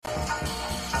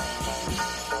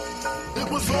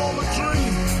was all a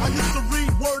dream. I used to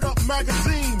read Word Up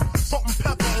magazine. Salt and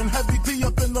pepper and heavy D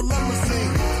up in the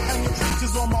limousine. Hanging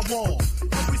pictures on my wall.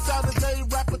 Every Saturday,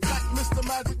 rap attack, Mr.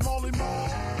 Magic Molly Mall.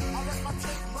 I let my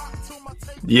tape rock till my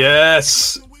tape.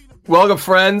 Yes. Welcome,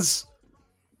 friends,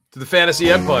 to the Fantasy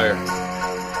Empire.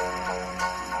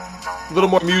 A little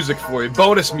more music for you.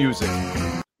 Bonus music.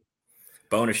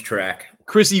 Bonus track.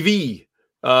 Chrissy V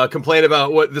complained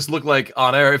about what this looked like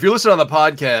on air. If you're listening on the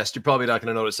podcast, you're probably not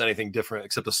going to notice anything different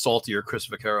except a saltier Chris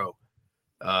Vaccaro.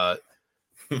 But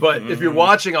if you're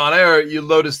watching on air, you'll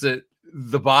notice that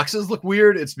the boxes look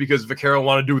weird. It's because Vaccaro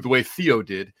wanted to do it the way Theo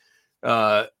did.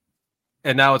 And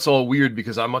now it's all weird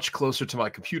because I'm much closer to my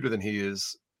computer than he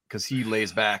is because he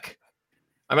lays back.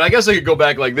 I mean, I guess I could go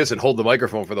back like this and hold the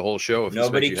microphone for the whole show. If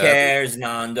Nobody cares,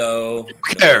 Nando.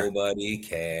 Nobody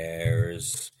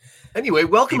cares. Anyway,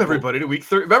 welcome everybody to week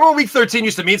 13. Remember when week 13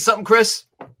 used to mean something, Chris?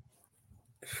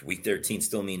 Week 13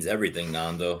 still means everything,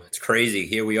 Nando. It's crazy.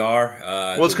 Here we are.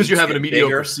 Well, it's because you're having a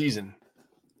mediocre season.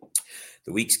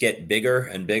 The weeks get bigger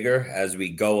and bigger as we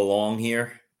go along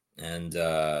here. And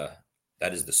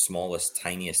that is the smallest,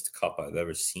 tiniest cup I've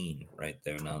ever seen right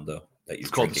there, Nando. That you're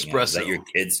called espresso. Is that your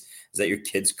kids? Is that your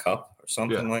kid's cup or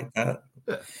something like that?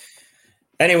 Yeah.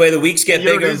 Anyway, the weeks get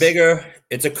bigger and bigger.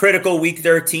 It's a critical week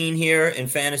 13 here in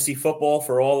fantasy football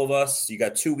for all of us. You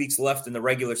got 2 weeks left in the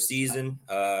regular season.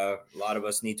 A lot of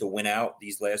us need to win out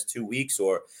these last 2 weeks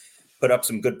or put up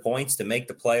some good points to make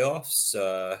the playoffs.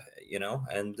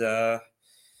 And the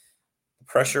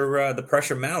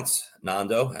pressure mounts,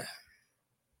 Nando.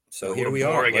 So here we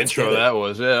are. Boring intro that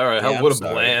was. Yeah, all right. What a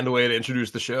bland way to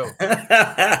introduce the show.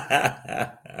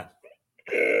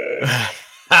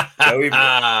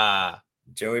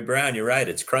 Joey Brown, you're right.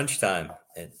 It's crunch time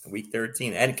at week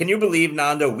 13. And can you believe,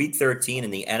 Nando, week 13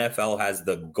 and the NFL has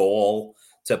the goal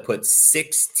to put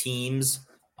 6 teams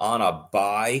on a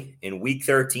bye in week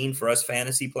 13 for us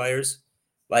fantasy players?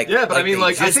 I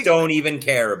think don't even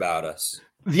care about us.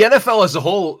 The NFL as a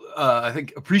whole, I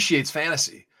think, appreciates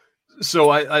fantasy.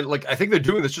 So I think they're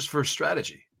doing this just for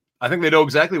strategy. I think they know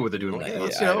exactly what they're doing.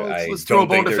 Let's throw a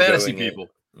bone to fantasy people.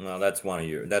 No, that's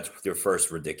your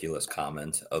first ridiculous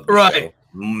comment of the show.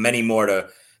 Many more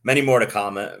to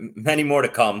come,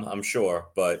 I'm sure.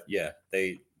 But yeah,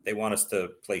 they want us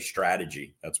to play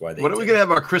strategy. That's why they. When are we gonna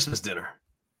have our Christmas dinner?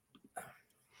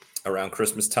 Around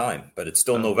Christmas time, but it's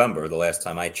still November. The last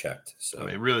time I checked. So I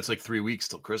mean, really, it's like 3 weeks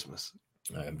till Christmas.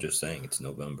 I'm just saying it's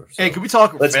November. So. Hey, can we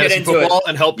talk fantasy football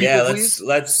and help people, please?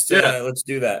 Let's do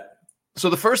that. So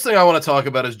the first thing I want to talk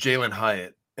about is Jalen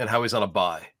Hyatt and how he's on a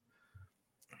bye.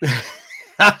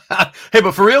 Hey,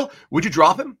 but for real, would you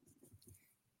drop him?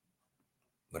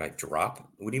 Would I drop?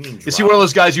 What do you mean? Is he one of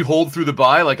those guys you hold through the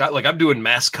bye? Like I'm doing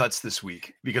mass cuts this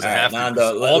week because I have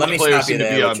Nando, to. All the players seem to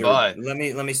be on bye. Let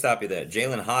me stop you there.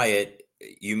 Jalen Hyatt.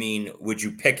 You mean, would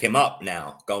you pick him up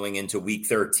now going into week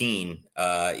 13,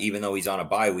 even though he's on a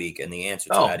bye week? And the answer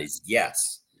to that is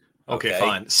yes. Okay,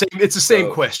 fine. It's the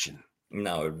same question.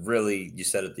 No, really, you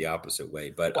said it the opposite way.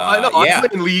 But I know I'm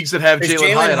playing leagues that have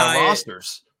Jalen Hyatt on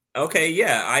rosters. Okay,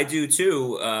 yeah, I do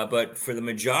too. But for the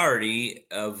majority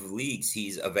of leagues,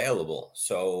 he's available.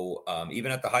 So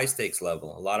even at the high stakes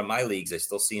level, a lot of my leagues, I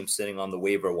still see him sitting on the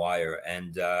waiver wire.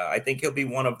 And I think he'll be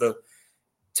one of the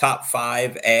top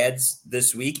 5 ads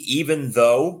this week, even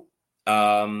though,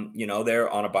 they're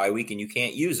on a bye week and you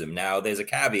can't use him. Now, there's a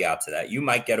caveat to that. You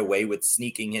might get away with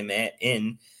sneaking him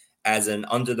in as an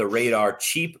under-the-radar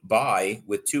cheap buy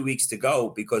with 2 weeks to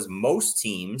go because most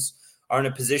teams are in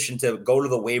a position to go to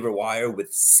the waiver wire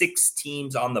with 6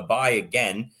 teams on the bye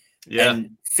again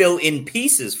and fill in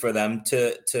pieces for them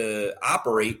to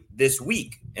operate this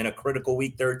week in a critical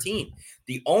week 13.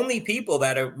 The only people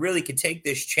that really could take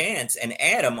this chance and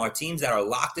add them are teams that are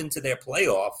locked into their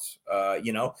playoffs.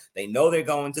 They know they're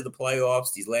going to the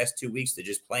playoffs. These last 2 weeks, they're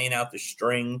just playing out the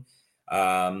string.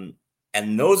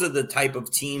 And those are the type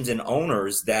of teams and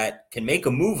owners that can make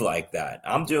a move like that.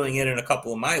 I'm doing it in a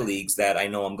couple of my leagues that I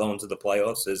know I'm going to the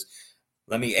playoffs.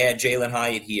 Let me add Jalen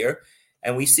Hyatt here.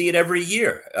 And we see it every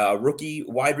year. Rookie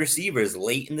wide receivers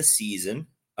late in the season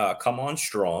come on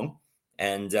strong.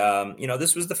 And,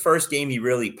 this was the first game he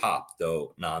really popped,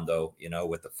 though, Nando,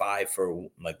 with the 5 for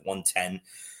like 110.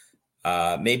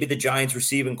 Maybe the Giants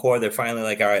receiving core, they're finally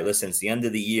like, all right, listen, it's the end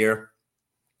of the year.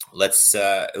 Let's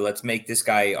make this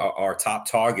guy our top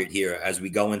target here as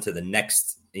we go into the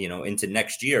into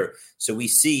next year. So we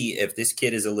see if this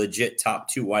kid is a legit top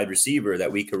 2 wide receiver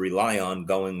that we could rely on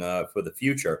going for the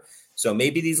future. So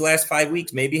maybe these last 5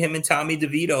 weeks, maybe him and Tommy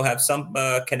DeVito have some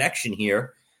connection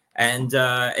here. And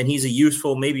he's a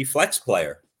useful maybe flex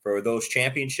player for those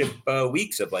championship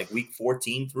weeks of like week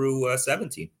 14 through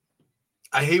 17.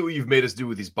 I hate what you've made us do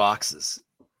with these boxes.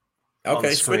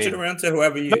 Okay, switch it around to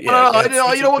whoever you. No,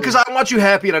 you know what? Because I want you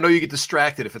happy, and I know you get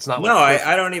distracted if it's not. No,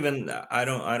 I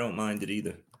don't mind it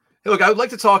either. Hey, look, I would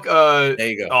like to talk. There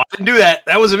you go. Oh, I didn't do that.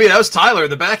 That wasn't me. That was Tyler in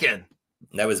the back end.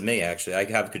 That was me, actually. I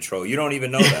have control. You don't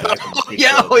even know that.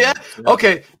 Yeah.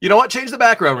 Okay. You know what? Change the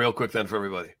background real quick then for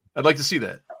everybody. I'd like to see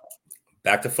that.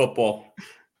 Back to football.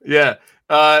 Yeah.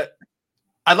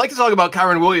 I'd like to talk about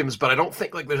Kyren Williams, but I don't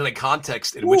think like there's any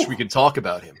context in which we can talk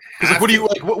about him. Because what do you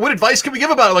like? What advice can we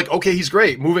give about it? Like, okay, he's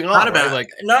great. Moving on.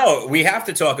 No, we have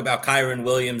to talk about Kyren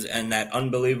Williams and that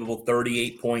unbelievable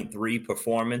 38.3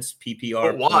 performance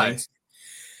PPR. Why? Points.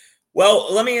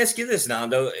 Well, let me ask you this,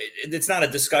 Nando. It's not a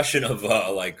discussion of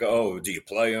do you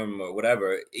play him or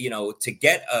whatever. To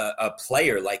get a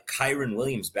player like Kyren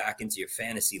Williams back into your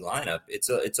fantasy lineup, it's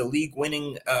a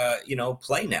league-winning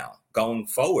play now going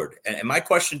forward. And my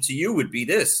question to you would be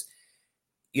this: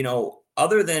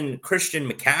 other than Christian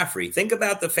McCaffrey, think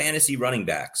about the fantasy running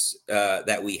backs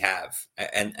that we have,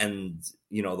 and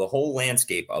the whole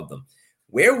landscape of them.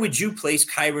 Where would you place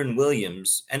Kyren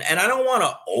Williams? And I don't want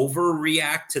to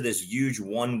overreact to this huge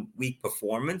 1 week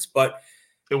performance, but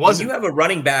it wasn't. You have a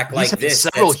running back like this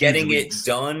that's getting it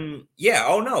done. Yeah.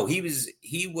 Oh no, he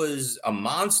was a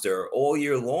monster all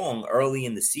year long early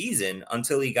in the season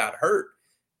until he got hurt.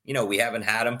 We haven't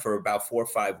had him for about 4 or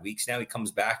 5 weeks now. He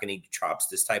comes back and he chops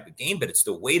this type of game, but it's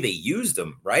the way they used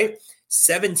him, right?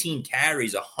 17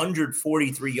 carries,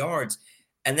 143 yards.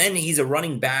 And then he's a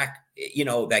running back,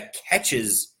 that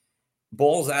catches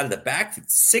balls out of the back.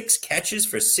 6 catches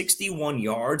for 61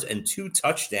 yards and 2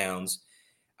 touchdowns.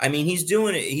 I mean, he's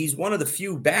doing it. He's one of the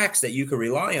few backs that you can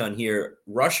rely on here,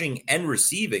 rushing and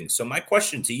receiving. So my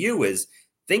question to you is,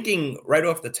 thinking right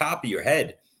off the top of your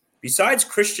head, besides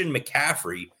Christian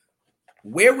McCaffrey,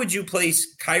 where would you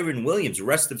place Kyren Williams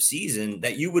rest of season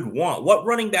that you would want? What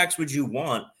running backs would you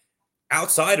want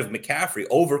outside of McCaffrey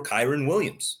over Kyren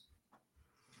Williams?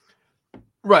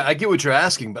 Right, I get what you're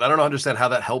asking, but I don't understand how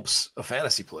that helps a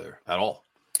fantasy player at all.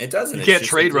 It doesn't. You can't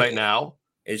trade right now.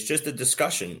 It's just a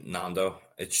discussion, Nando.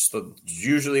 It's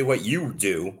usually what you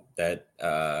do. That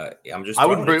I'm just. I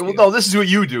would bring. Well, no, this is what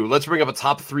you do. Let's bring up a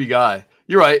top 3 guy.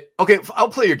 You're right. Okay, I'll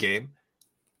play your game.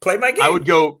 Play my game. I would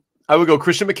go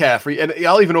Christian McCaffrey, and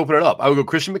I'll even open it up. I would go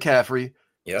Christian McCaffrey,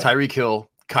 Tyreek Hill,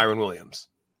 Kyren Williams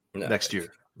next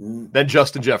year. Then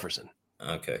Justin Jefferson.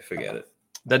 Okay, forget it.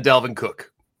 Then Dalvin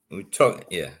Cook.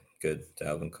 Good.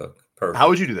 Dalvin Cook. Perfect. How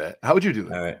would you do that?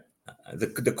 All right.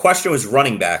 The question was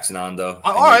running backs, Nando.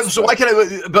 All right. So why can't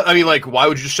I? But I mean, like, why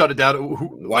would you just shut it down?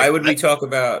 Why would we talk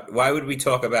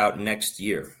about next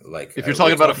year? Like, if you're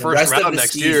talking about a first round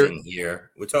next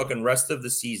year, we're talking rest of the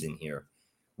season here.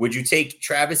 Would you take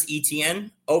Travis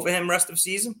Etienne over him rest of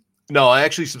season? No, I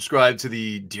actually subscribe to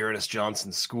the Dearness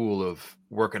Johnson school of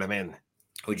working him in.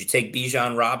 Would you take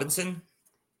Bijan Robinson?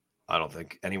 I don't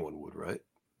think anyone would, right?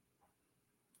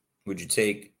 Would you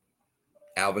take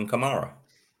Alvin Kamara?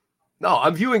 No,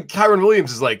 I'm viewing Kyren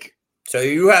Williams as like. So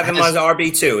you have him as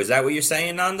RB2. Is that what you're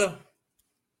saying, Nando?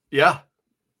 Yeah.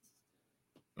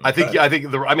 Okay.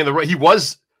 He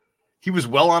was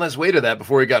well on his way to that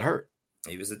before he got hurt.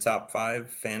 He was a top 5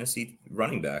 fantasy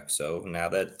running back. So now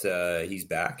that he's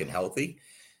back and healthy,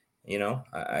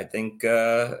 I think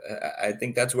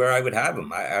that's where I would have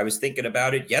him. I was thinking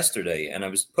about it yesterday, and I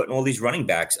was putting all these running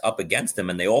backs up against him,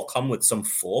 and they all come with some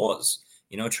flaws.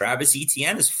 Travis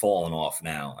Etienne has fallen off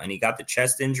now, and he got the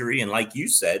chest injury. And like you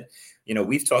said,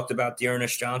 we've talked about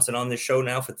Dearness Johnson on this show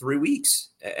now for 3 weeks.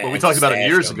 Well, we talked about it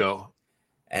years ago.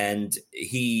 And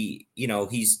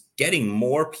he's getting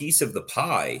more piece of the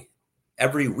pie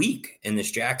every week in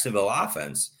this Jacksonville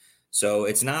offense. So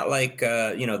it's not like,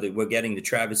 that we're getting the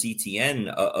Travis Etienne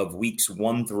of weeks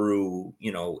 1 through,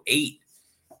 8,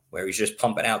 where he's just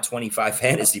pumping out 25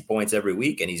 fantasy points every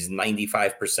week and he's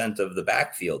 95% of the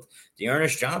backfield.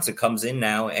 Dearness Johnson comes in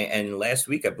now, and last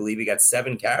week, I believe he got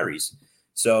 7 carries.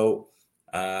 So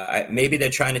maybe they're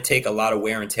trying to take a lot of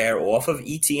wear and tear off of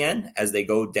Etienne as they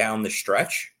go down the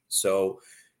stretch. So,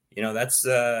 that's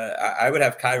I would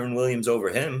have Kyren Williams over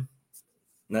him.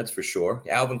 That's for sure.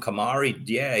 Alvin Kamara,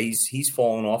 he's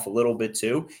fallen off a little bit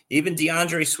too. Even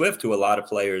DeAndre Swift, who a lot of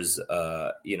players,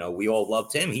 we all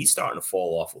loved him. He's starting to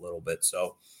fall off a little bit.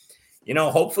 So,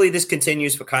 hopefully this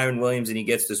continues for Kyren Williams and he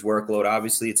gets this workload.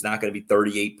 Obviously, it's not going to be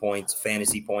 38 points,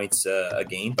 fantasy points a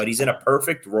game, but he's in a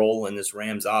perfect role in this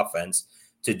Rams offense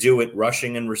to do it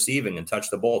rushing and receiving and touch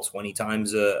the ball 20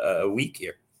 times a week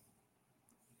here.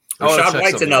 Rachaad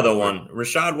White's another one.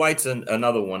 Rachaad White's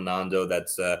another one, Nando.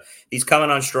 That's he's coming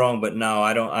on strong, but no,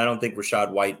 I don't think Rachaad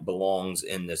White belongs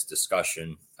in this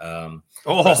discussion. You're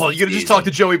gonna just talk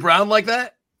to Joey Brown like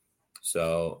that?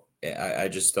 So I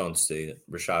just don't see it.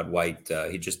 Rachaad White,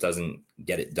 he just doesn't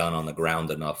get it done on the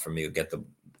ground enough for me to get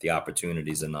the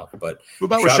opportunities enough. But what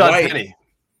about Rashad Penny?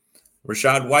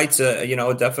 Rachaad White's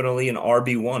definitely an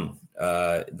RB1.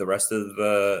 The rest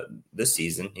of this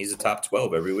season, he's a top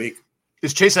 12 every week.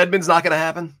 Is Chase Edmonds not going to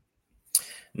happen?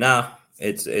 No,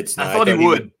 it's not. I thought he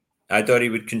would. I thought he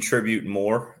would contribute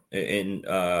more in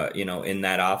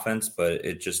that offense, but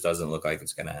it just doesn't look like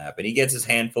it's going to happen. He gets his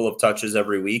handful of touches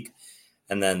every week,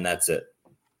 and then that's it.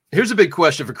 Here's a big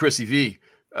question for Chrissy V.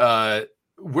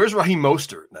 Where's Raheem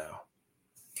Mostert now?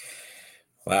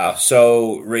 Wow.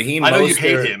 So Raheem, I know Mostert, you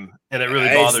hate him, and it really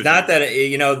bothers. It's not that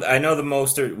I know the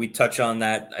Mostert. We touch on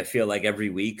that. I feel like every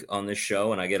week on this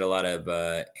show, and I get a lot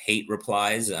of hate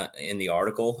replies in the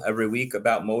article every week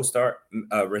about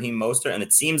Raheem Mostert, and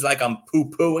it seems like I'm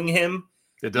poo-pooing him.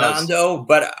 It does, Nando,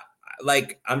 but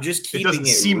I'm just keeping it. Doesn't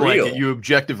seem real. like it. You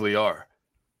objectively are.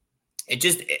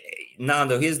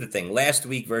 Nando. Here's the thing. Last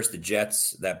week versus the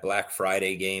Jets, that Black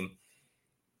Friday game.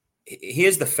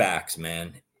 Here's the facts,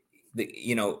 man.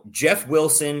 Jeff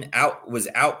Wilson was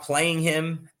outplaying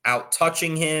him, out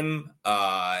touching him,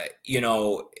 the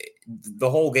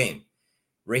whole game.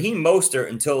 Raheem Mostert,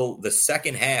 until the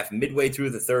second half, midway through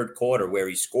the third quarter, where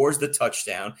he scores the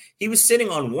touchdown, he was sitting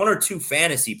on 1 or 2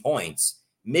 fantasy points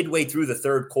midway through the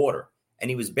third quarter, and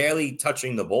he was barely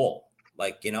touching the ball.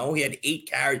 He had 8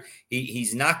 carries.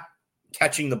 He's not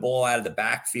catching the ball out of the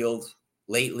backfield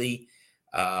lately.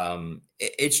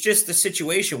 It's just a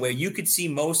situation where you could see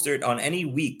Mostert on any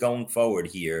week going forward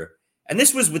here. And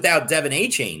this was without Devin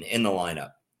Achane in the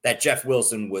lineup, that Jeff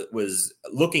Wilson was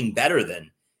looking better than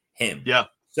him. Yeah.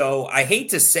 So I hate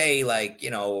to say,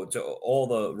 to all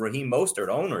the Raheem Mostert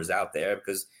owners out there,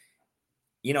 because,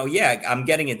 I'm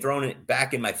getting it thrown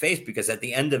back in my face, because at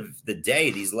the end of the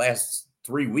day, these last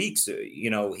 3 weeks,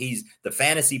 the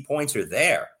fantasy points are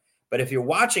there. But if you're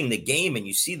watching the game and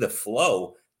you see the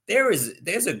flow, there's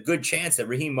a good chance that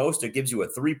Raheem Mostert gives you a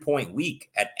 3-point week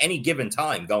at any given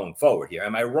time going forward here.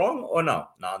 Am I wrong or no?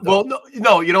 Nando? Well,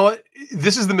 no. You know what?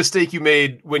 This is the mistake you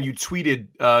made when you tweeted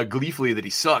gleefully that he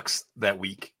sucks that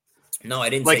week. No, I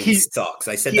didn't say he sucks.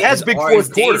 I said he has big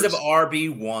fourth quarters. Days of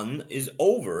RB1 is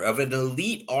over, of an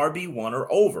elite RB1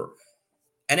 are over.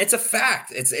 And it's a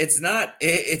fact. It's not.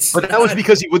 But that was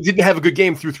because he didn't have a good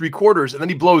game through 3 quarters, and then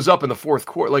he blows up in the fourth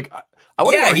quarter. I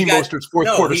wonder what Raheem Mostert's fourth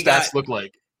quarter stats look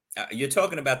like. You're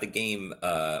talking about the game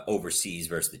overseas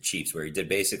versus the Chiefs, where he did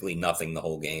basically nothing the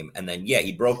whole game. And then,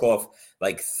 he broke off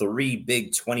 3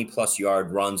 big 20-plus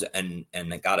yard runs and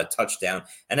got a touchdown.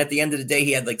 And at the end of the day,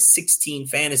 he had 16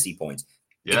 fantasy points.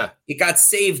 Yeah. He got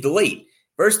saved late.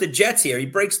 Versus the Jets here, he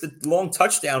breaks the long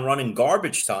touchdown run in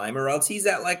garbage time, or else he's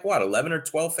at 11 or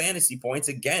 12 fantasy points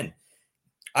again.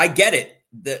 I get it.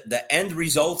 The end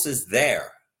results is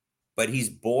there, but he's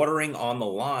bordering on the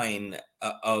line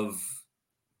of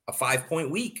a 5-point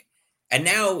week. And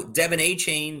now Devin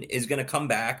Achane is going to come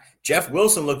back. Jeff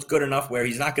Wilson looked good enough where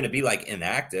he's not going to be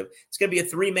inactive. It's going to be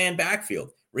a 3-man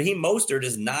backfield. Raheem Mostert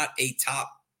is not a top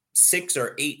 6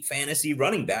 or 8 fantasy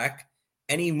running back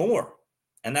anymore.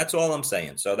 And that's all I'm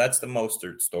saying. So that's the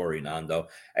Mostert story, Nando.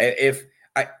 If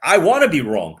I want to be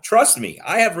wrong, trust me,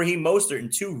 I have Raheem Mostert in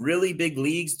 2 really big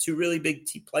leagues, 2 really big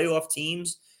playoff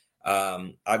teams.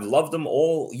 I've loved them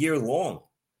all year long,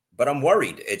 but I'm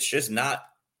worried. It's just not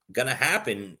going to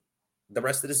happen the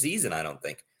rest of the season, I don't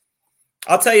think.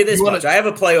 I'll tell you this much. I have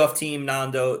a playoff team,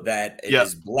 Nando, that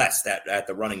is blessed at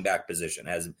the running back position.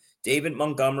 It has David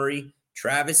Montgomery,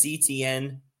 Travis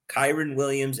Etienne, Kyren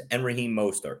Williams, and Raheem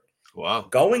Mostert. Wow.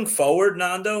 Going forward,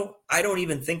 Nando, I don't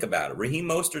even think about it. Raheem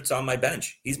Mostert's on my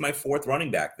bench. He's my 4th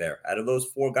running back there out of those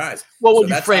 4 guys. Well, when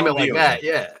you frame it like that,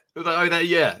 yeah.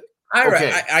 All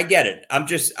right, I get it. I'm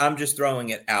just throwing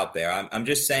it out there. I'm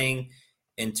just saying,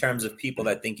 in terms of people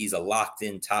that think he's a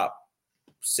locked-in top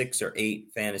 6 or 8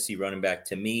 fantasy running back,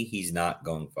 to me, he's not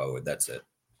going forward. That's it.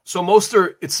 So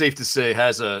Mostert, it's safe to say,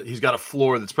 he's got a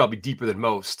floor that's probably deeper than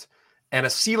most, and a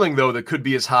ceiling, though, that could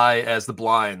be as high as the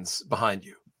blinds behind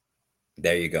you.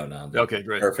 There you go, Nando. Okay,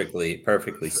 great.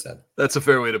 Perfectly said. That's a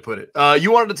fair way to put it.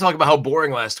 You wanted to talk about how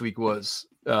boring last week was.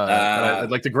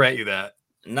 I'd like to grant you that.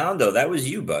 Nando, that was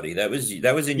you, buddy. That was in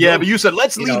but you said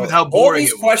let's lead with how boring all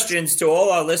these questions to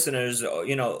all our listeners.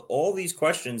 All these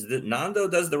questions that Nando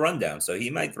does the rundown, so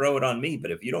he might throw it on me. But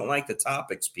if you don't like the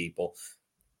topics, people,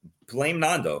 blame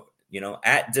Nando.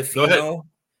 At Defino.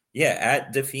 Yeah,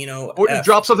 at Defino. Or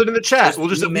drop something in the chat. We'll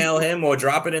just email him or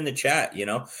drop it in the chat,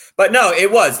 But no,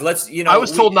 it was. I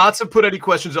was told not to put any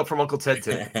questions up from Uncle Ted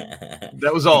today.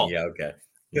 That was all. Yeah, okay.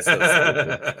 So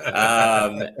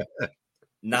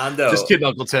Nando. Just kidding,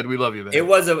 Uncle Ted. We love you, man. It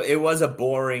was a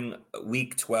boring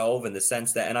week 12 in the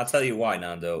sense that, and I'll tell you why,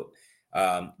 Nando.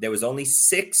 There was only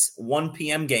 6 1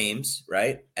 p.m. games,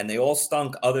 right? And they all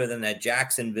stunk other than that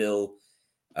Jacksonville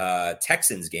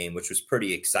Texans game, which was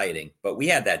pretty exciting. But we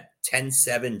had that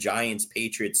 10-7 Giants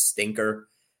Patriots stinker.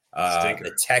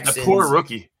 The Texans, that poor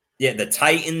rookie. Yeah, the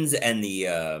Titans and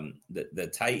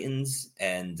the Titans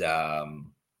and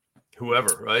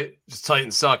whoever, right? Just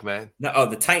Titans suck, man. No,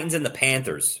 the Titans and the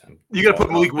Panthers. You got to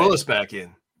put Malik Willis back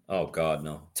in. Oh, God,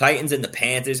 no. Titans and the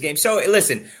Panthers game. So,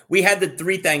 listen, we had the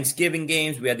 3 Thanksgiving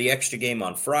games. We had the extra game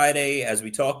on Friday, as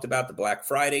we talked about, the Black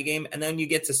Friday game. And then you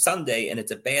get to Sunday, and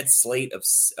it's a bad slate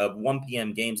of 1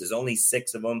 p.m. games. There's only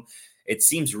 6 of them. It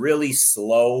seems really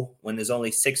slow when there's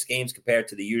only 6 games compared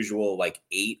to the usual,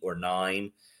 8 or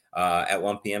 9 at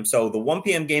 1 p.m. So the 1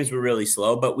 p.m. games were really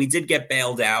slow, but we did get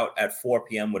bailed out at 4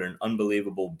 p.m. with an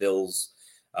unbelievable Bills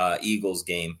Eagles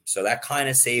game. So that kind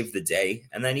of saved the day.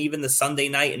 And then even the Sunday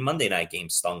night and Monday night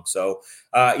games stunk. So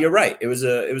you're right. It was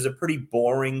a pretty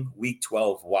boring week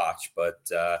 12 watch, but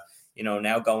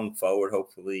now going forward,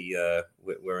 hopefully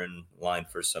we're in line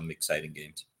for some exciting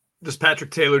games. Does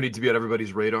Patrick Taylor need to be on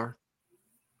everybody's radar?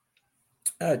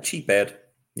 Cheap ad.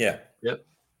 Yeah. Yep.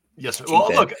 Yes. Cheap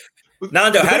well, ad. Look,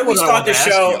 Nando, how do we start the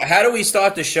show? How do we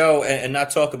start the show and not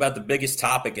talk about the biggest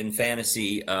topic in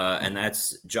fantasy, and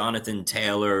that's Jonathan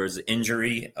Taylor's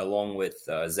injury, along with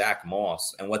Zach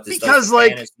Moss, and what this does to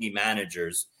fantasy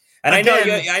managers. And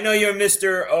again, I know you're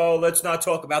Mr. Oh, let's not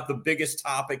talk about the biggest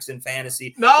topics in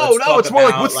fantasy. No, it's more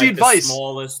like what's the advice? The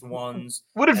smallest ones.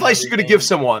 What advice are you going to give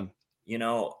someone?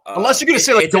 Unless you're going to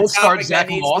say don't start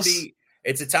Zach Moss.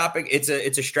 It's a topic. It's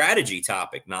a strategy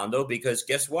topic, Nando, because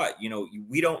guess what?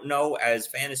 We don't know as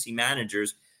fantasy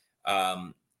managers.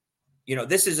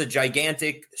 This is a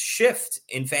gigantic shift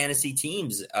in fantasy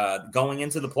teams going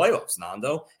into the playoffs,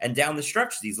 Nando, and down the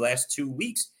stretch these last 2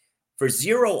 weeks for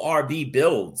 0 RB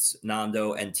builds,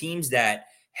 Nando, and teams that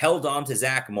held on to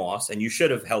Zach Moss, and you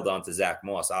should have held on to Zach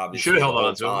Moss. Obviously, you should have held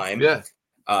on to him. Yeah,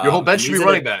 your whole bench should be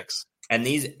running backs. And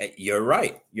you're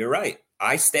right.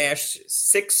 I stashed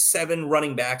 6-7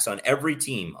 running backs on every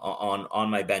team on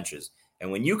my benches.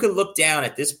 And when you can look down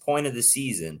at this point of the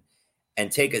season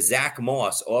and take a Zach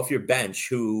Moss off your bench,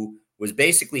 who was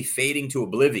basically fading to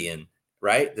oblivion,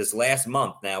 right? This last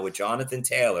month now with Jonathan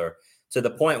Taylor, to the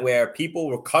point where people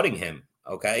were cutting him,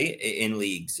 okay, in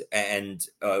leagues and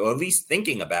or at least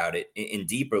thinking about it in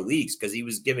deeper leagues because he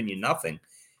was giving you nothing.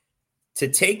 To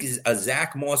take a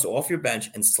Zach Moss off your bench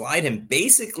and slide him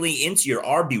basically into your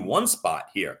RB1 spot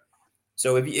here.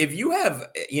 So if you have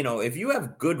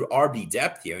good RB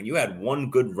depth here and you had one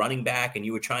good running back and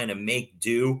you were trying to make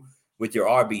do with your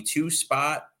RB2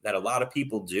 spot that a lot of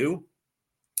people do,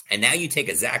 and now you take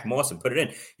a Zach Moss and put it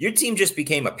in, your team just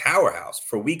became a powerhouse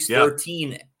for weeks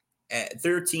 13,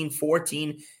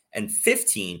 14, and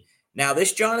 15. Now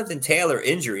this Jonathan Taylor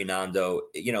injury, Nando,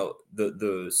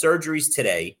 the surgery's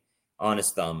today on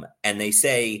his thumb, and they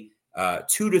say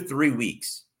 2 to 3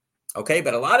 weeks. Okay,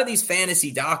 but a lot of these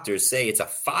fantasy doctors say it's a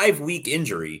 5-week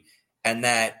injury, and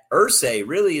that Irsay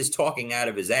really is talking out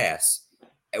of his ass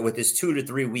with this 2 to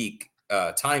 3 week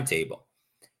timetable.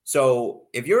 So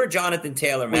if you're a Jonathan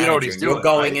Taylor manager, you're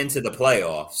going into the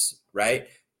playoffs, right?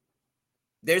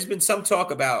 There's been some talk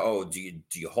about, do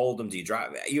you hold him? Do you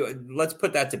drop? Let's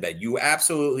put that to bed. You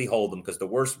absolutely hold him, because the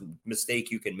worst mistake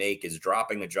you can make is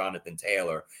dropping a Jonathan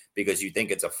Taylor because you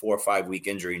think it's a 4 or 5 week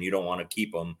injury and you don't want to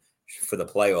keep him for the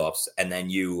playoffs. And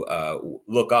then you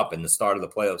look up in the start of the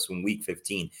playoffs in week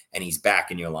 15 and he's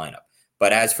back in your lineup.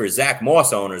 But as for Zach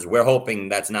Moss owners, we're hoping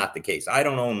that's not the case. I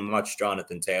don't own much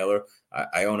Jonathan Taylor.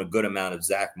 I own a good amount of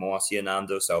Zach Moss here,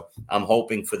 Nando. So I'm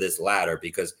hoping for this latter,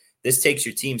 because this takes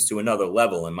your teams to another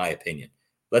level, in my opinion.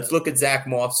 Let's look at Zach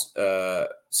Moss'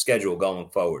 schedule going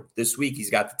forward. This week, he's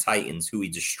got the Titans, who he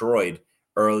destroyed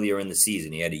earlier in the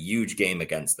season. He had a huge game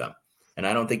against them. And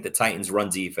I don't think the Titans' run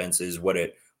defense is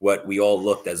what we all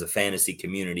looked as a fantasy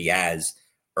community as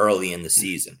early in the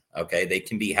season. Okay, they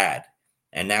can be had.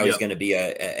 And now he's going to be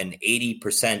an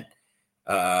 80%,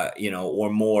 or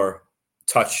more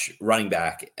touch running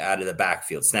back out of the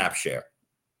backfield, snap share.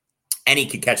 And he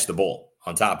could catch the ball.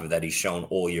 On top of that, he's shown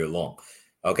all year long.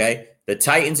 Okay. The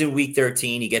Titans in week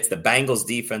 13, he gets the Bengals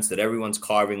defense that everyone's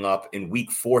carving up in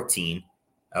week 14.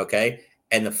 Okay.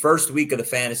 And the first week of the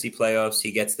fantasy playoffs,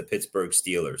 he gets the Pittsburgh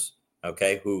Steelers.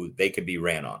 Okay. Who they could be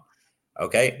ran on.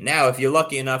 Okay. Now, if you're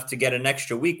lucky enough to get an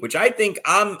extra week, which I think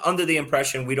I'm under the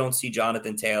impression we don't see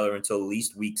Jonathan Taylor until at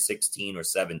least week 16 or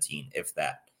 17, if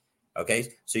that.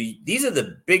 Okay. So these are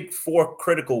the big 4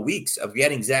 critical weeks of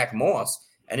getting Zach Moss.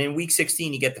 And in week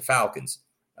 16, you get the Falcons.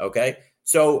 Okay.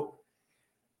 So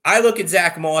I look at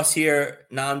Zach Moss here,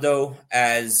 Nando,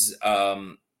 as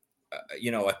a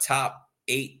top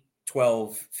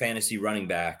 8-12 fantasy running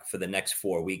back for the next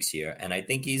 4 weeks here, and I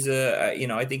think he's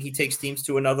I think he takes teams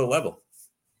to another level.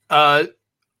 I've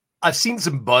seen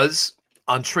some buzz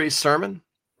on Trey Sermon.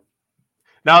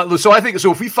 Now, so I think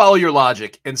if we follow your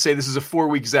logic and say this is a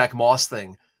 4-week Zach Moss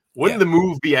thing, wouldn't the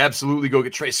move be absolutely go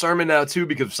get Trey Sermon now too?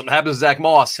 Because if something happens to Zach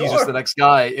Moss, he's just the next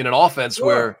guy in an offense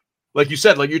where, like you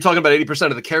said, like you're talking about 80%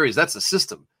 of the carries. That's a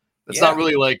system. That's not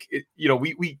really like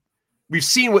we've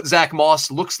seen what Zach Moss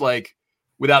looks like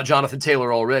without Jonathan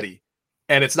Taylor already,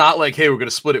 and it's not like, hey, we're going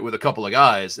to split it with a couple of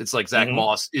guys. It's like Zach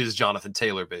Moss is Jonathan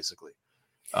Taylor basically.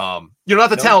 Not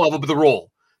the talent level, but the role.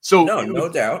 So no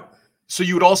doubt. So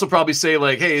you would also probably say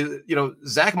like, hey,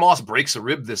 Zach Moss breaks a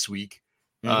rib this week.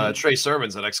 Trey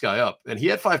Sermon's the next guy up, and he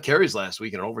had 5 carries last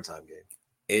week in an overtime game.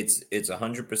 It's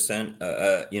 100%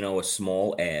 a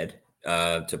small ad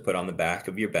to put on the back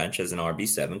of your bench as an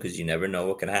RB7 because you never know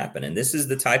what can happen. And this is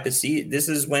the type of this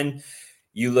is when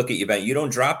you look at your bench. You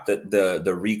don't drop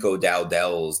the Rico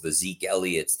Dowdells, the Zeke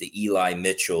Elliott's, the Eli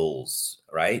Mitchells,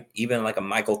 right? Even like a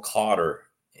Michael Carter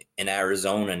in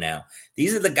Arizona now.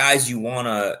 These are the guys you want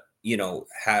to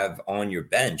have on your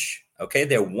bench. Okay,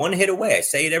 they're one hit away. I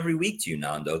say it every week to you,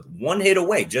 Nando. One hit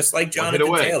away, just like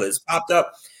Jonathan Taylor. It's popped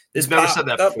up. This never said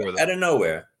that up before, out of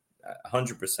nowhere.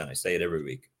 100%. I say it every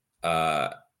week.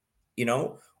 All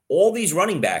these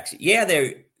running backs,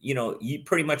 they're you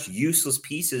pretty much useless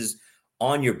pieces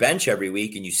on your bench every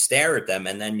week, and you stare at them,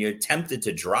 and then you're tempted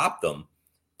to drop them.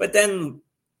 But then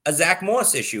a Zach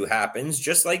Moss issue happens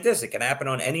just like this. It can happen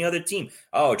on any other team.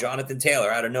 Oh, Jonathan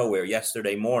Taylor out of nowhere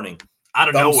yesterday morning. Out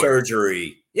of nowhere.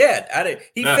 Surgery. Yeah.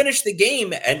 He finished the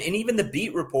game. And even the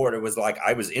beat reporter was like,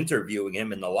 I was interviewing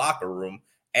him in the locker room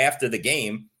after the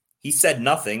game. He said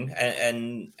nothing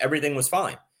and everything was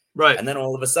fine. Right. And then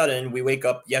all of a sudden we wake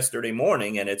up yesterday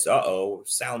morning and it's,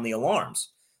 sound the alarms.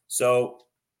 So,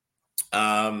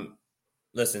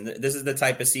 listen, this is the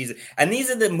type of season. And these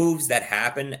are the moves that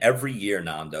happen every year,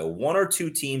 Nando. 1 or 2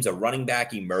 teams, a running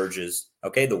back emerges.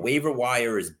 Okay. The waiver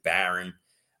wire is barren.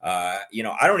 I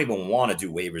don't even want to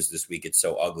do waivers this week. It's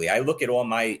so ugly. I look at all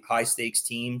my high stakes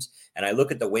teams and I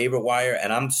look at the waiver wire,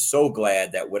 and I'm so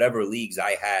glad that whatever leagues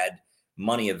I had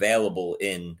money available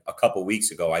in a couple weeks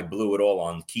ago, I blew it all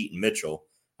on Keaton Mitchell.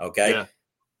 Okay. Yeah.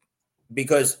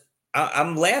 Because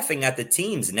I'm laughing at the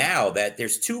teams now that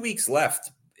there's 2 weeks left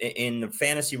in the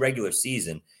fantasy regular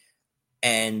season,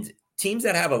 and teams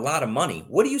that have a lot of money,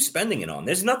 what are you spending it on?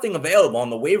 There's nothing available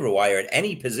on the waiver wire at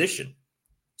any position.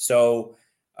 So,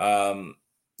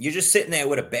 you're just sitting there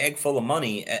with a bag full of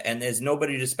money and there's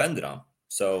nobody to spend it on.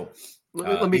 So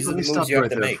let me stop you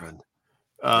right there, friend.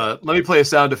 Let me play a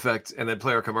sound effect and then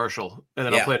play our commercial, and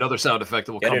then I'll play another sound effect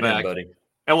and we'll come back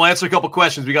and we'll answer a couple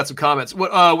questions. We got some comments.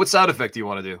 What sound effect do you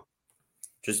want to do?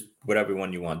 Just whatever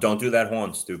one you want. Don't do that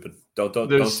horn, stupid. Don't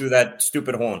do that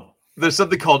stupid horn. There's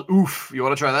something called oof. You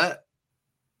want to try that?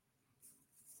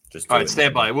 All right,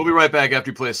 stand by. We'll be right back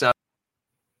after you play a sound.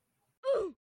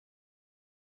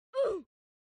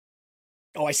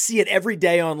 Oh, I see it every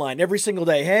day online, every single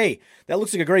day. Hey, that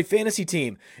looks like a great fantasy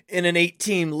team in an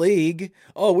 8-team league.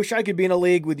 Oh, wish I could be in a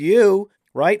league with you,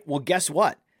 right? Well, guess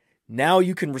what? Now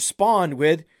you can respond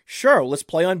with, sure, let's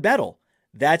play on Bettle.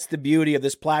 That's the beauty of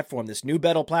this platform. This new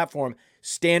Bettle platform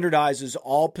standardizes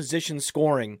all position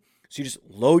scoring. So you just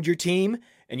load your team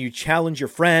and you challenge your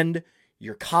friend,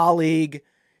 your colleague,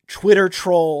 Twitter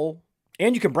troll,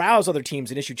 and you can browse other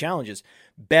teams and issue challenges.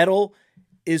 Bettle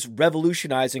is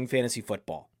revolutionizing fantasy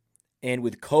football. And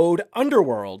with code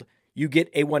Underworld, you get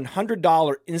a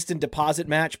 $100 instant deposit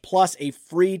match plus a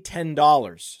free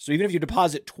 $10. So even if you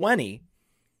deposit $20,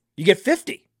 you get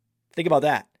 $50. Think about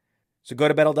that. So go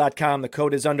to Bettle.com. The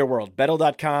code is Underworld.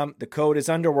 Bettle.com. The code is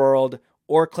Underworld.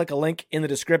 Or click a link in the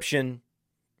description.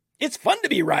 It's fun to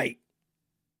be right.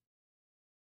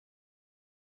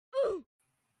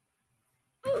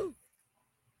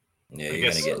 Yeah,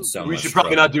 you're gonna get so much. We should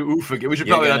probably not do oof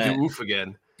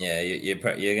again. Yeah,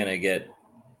 you're gonna get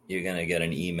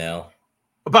an email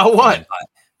about what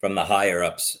from the higher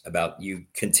ups about you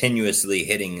continuously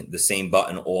hitting the same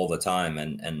button all the time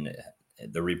and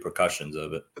the repercussions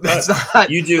of it. That's not.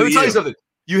 You do. Let me tell you something.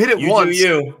 You hit it once.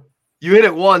 You hit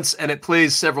it once, and it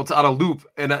plays several times on a loop,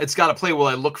 and it's got to play while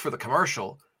I look for the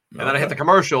commercial, and then I hit the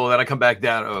commercial, and then I come back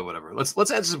down. Oh, whatever. Let's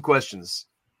answer some questions.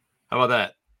 How about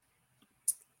that?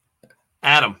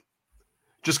 Adam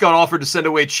just got offered to send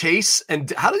away Chase,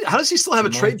 and how does he still have a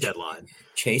trade deadline?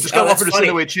 Chase just got offered to send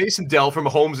away Chase and Dell from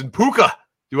Mahomes and Puka.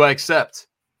 Do I accept?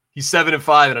 He's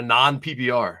 7-5 in a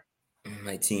non-PPR.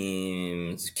 My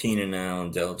team's Keenan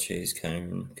Allen, Del Chase,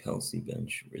 Kyron, Kelsey,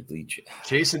 bench, Ridley.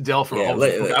 Chase and Dell for Yeah,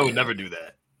 Mahomes. I would never do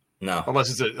that No, unless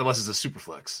it's a super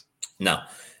flex. no,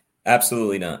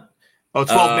 absolutely not. Oh,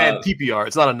 12-man PPR.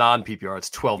 It's not a non-PPR. It's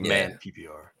 12-man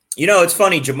PPR. You know, it's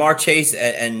funny. Jamar Chase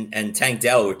and Tank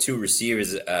Dell were two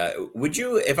receivers. Would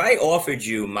you, if I offered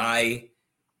you my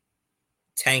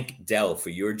Tank Dell for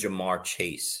your Jamar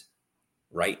Chase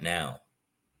right now,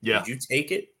 would you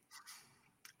take it?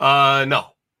 No.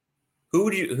 Who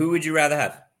would you rather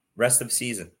have rest of the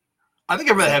season? I think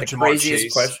I'd rather have Jamar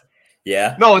Chase. Question.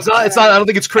 Yeah. No, it's not. It's not. I don't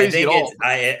think it's crazy at all.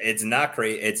 It's not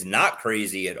crazy. It's not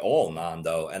crazy at all,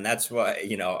 Nando. And that's why,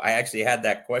 I actually had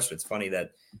that question. It's funny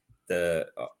that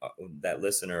that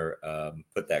listener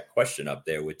put that question up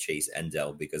there with Chase and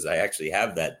Dell, because I actually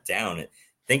have that down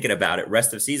thinking about it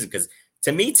rest of season. Because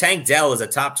to me, Tank Dell is a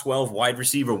top 12 wide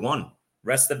receiver 1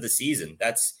 rest of the season.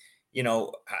 That's,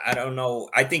 I don't know.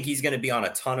 I think he's going to be on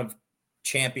a ton of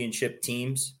championship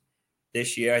teams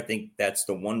this year. I think that's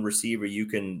the one receiver you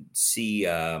can see,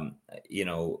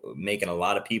 making a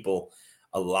lot of people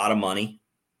a lot of money.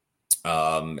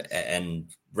 And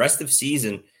rest of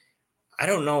season, I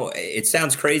don't know. It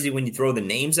sounds crazy when you throw the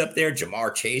names up there.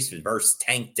 Jamar Chase versus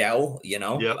Tank Dell, Yep.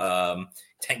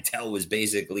 Tank Dell was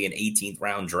basically an 18th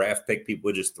round draft pick. People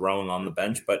were just throwing on the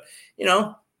bench. But,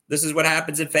 this is what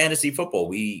happens in fantasy football.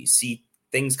 We see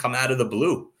things come out of the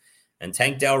blue. And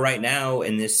Tank Dell right now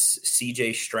in this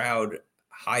CJ Stroud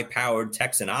high-powered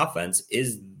Texan offense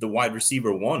is the wide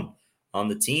receiver 1 on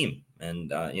the team.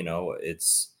 And,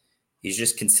 he's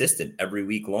just consistent every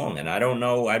week long. And I don't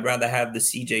know. I'd rather have the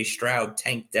CJ Stroud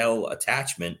Tank Dell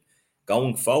attachment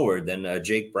going forward than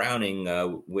Jake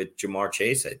Browning with Jamar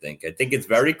Chase. I think it's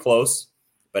very close,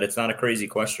 but it's not a crazy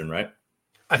question, right?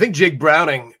 I think Jake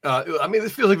Browning,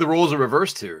 this feels like the roles are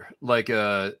reversed here. Like,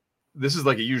 this is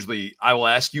like usually I will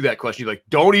ask you that question. You're like,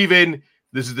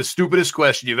 this is the stupidest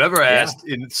question you've ever asked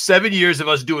in 7 years of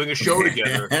us doing a show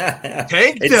together.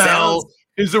 Tank Dell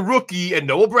is a rookie and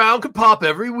Noah Brown could pop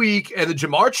every week. And the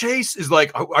Jamar Chase is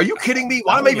like, are you kidding me?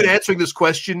 Why am I even answering this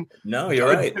question? No,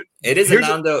 you're right. It is a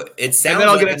Nando. It sounds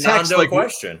like a Nando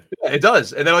question. Yeah, it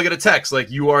does. And then I'll get a text like,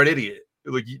 you are an idiot.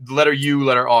 Like letter U,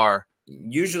 letter R.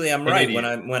 Usually I'm right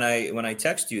when I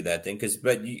text you that thing.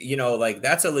 But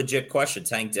that's a legit question.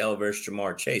 Tank Dell versus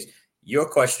Jamar Chase. Your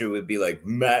question would be like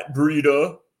Matt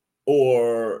Breida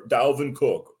or Dalvin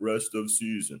Cook rest of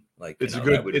season. Like it's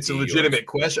a legitimate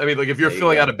question. I mean, like if you're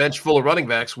filling out a bench full of running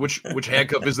backs, which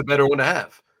handcuff is the better one to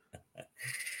have?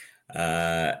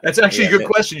 That's actually a good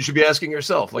question. You should be asking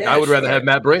yourself. Like I would rather have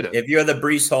Matt Breida. If you're the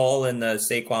Breece Hall and the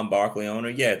Saquon Barkley owner,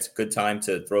 it's a good time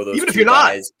to throw those. Even if you're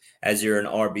not, as you're an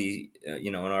RB, an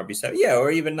RB7,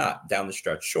 or even not down the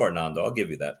stretch. Sure, Nando, I'll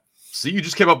give you that. See, you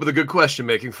just came up with a good question,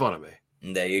 making fun of me.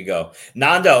 There you go.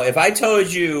 Nando, if I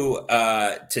told you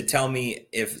to tell me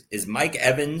is Mike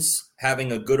Evans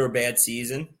having a good or bad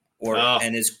season,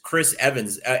 and is Chris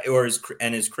Evans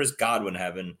is Chris Godwin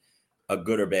having a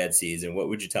good or bad season, what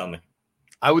would you tell me?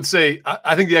 I would say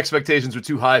I think the expectations are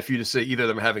too high for you to say either of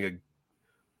them are having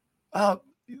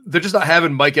they're just not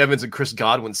having Mike Evans and Chris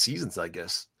Godwin seasons, I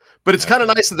guess. But it's kind of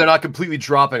nice that they're not completely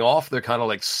dropping off. They're kind of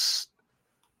like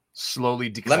slowly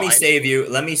declining.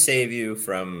 Let me save you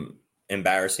from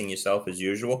embarrassing yourself as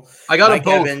usual. I got them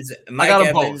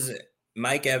both.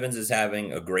 Mike Evans is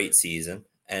having a great season,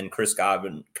 and Chris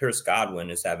Godwin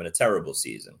is having a terrible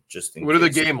season. What are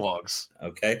the game logs?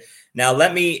 Okay. Now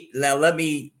let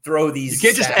me throw these. You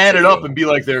can't just add it up and be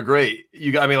like they're great.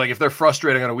 If they're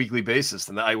frustrating on a weekly basis,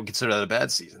 then I would consider that a bad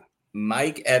season.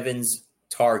 Mike Evans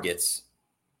targets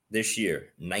this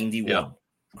year 91. Yeah.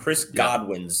 Chris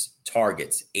Godwin's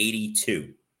targets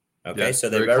 82. Okay, so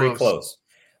they're very close.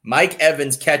 Mike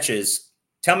Evans catches.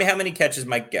 Tell me how many catches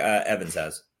Mike Evans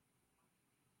has.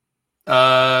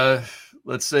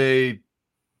 Let's say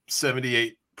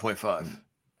 78.5.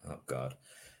 Oh God.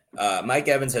 Mike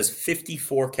Evans has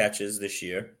 54 catches this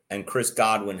year, and Chris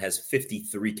Godwin has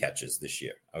 53 catches this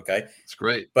year. Okay, that's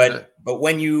great. But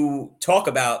when you talk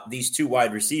about these two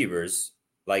wide receivers,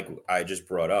 like I just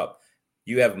brought up,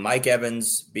 you have Mike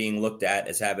Evans being looked at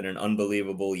as having an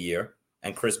unbelievable year,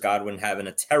 and Chris Godwin having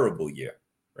a terrible year.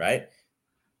 Right?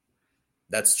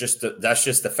 That's just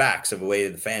the facts of the way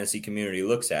the fantasy community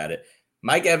looks at it.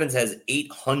 Mike Evans has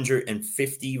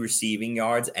 850 receiving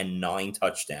yards and 9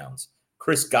 touchdowns.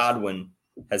 Chris Godwin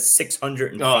has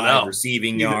 605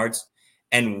 receiving yards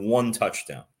and 1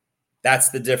 touchdown. That's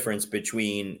the difference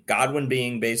between Godwin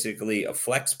being basically a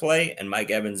flex play and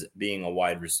Mike Evans being a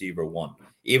wide receiver 1,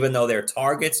 even though their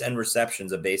targets and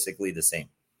receptions are basically the same.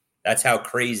 That's how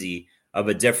crazy of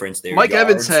a difference there is. Mike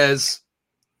Evans has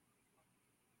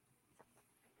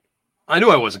I knew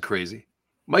I wasn't crazy.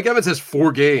 Mike Evans has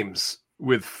 4 games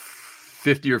with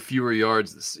 50 or fewer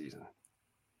yards this season.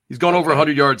 He's gone over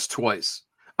 100 yards twice.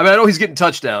 I mean, I know he's getting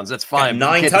touchdowns. That's fine.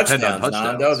 9 touchdowns.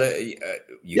 Nando,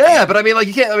 but I mean, like,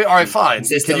 you can't. I mean, all right, fine.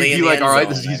 Consistently Can you in be like, the all right,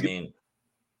 end this zone. is I mean,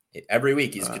 every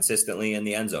week he's consistently in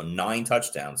the end zone. 9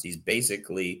 touchdowns. He's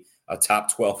basically a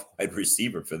top 12 wide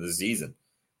receiver for the season.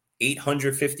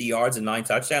 850 yards and 9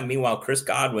 touchdowns. Meanwhile, Chris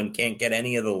Godwin can't get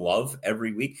any of the love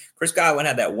every week. Chris Godwin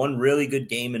had that one really good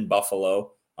game in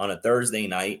Buffalo on a Thursday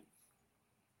night,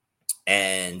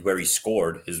 and where he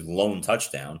scored his lone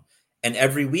touchdown. And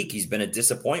every week he's been a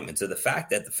disappointment to the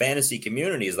fact that the fantasy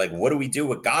community is like, what do we do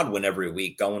with Godwin every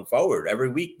week going forward? Every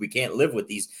week we can't live with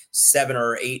these 7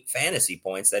 or 8 fantasy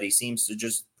points that he seems to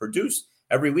just produce.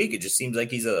 Every week it just seems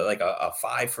like he's a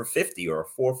 5 for 50 or a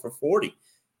 4 for 40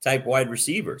 type wide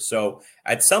receiver. So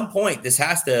at some point this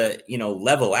has to,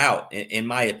 level out, in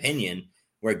my opinion,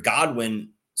 where Godwin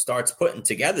starts putting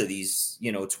together these,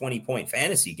 20-point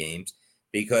fantasy games.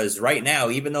 Because right now,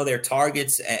 even though their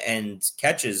targets and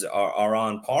catches are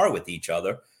on par with each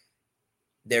other,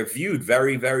 they're viewed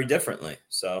very, very differently.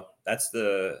 So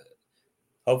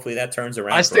hopefully that turns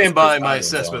around. I stand by my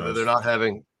assessment that they're not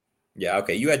having. Yeah.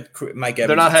 Okay. You had Mike Evans.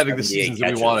 They're not having the seasons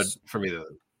that we wanted from either.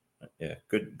 Yeah.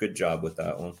 Good job with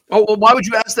that one. Oh, well, why would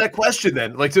you ask that question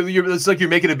then? Like, it's like you're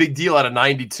making a big deal out of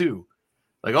 92.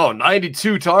 Like,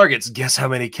 92 targets. Guess how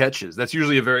many catches? That's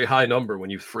usually a very high number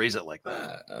when you phrase it like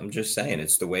that. I'm just saying,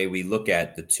 it's the way we look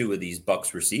at the 2 of these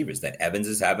Bucs receivers, that Evans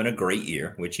is having a great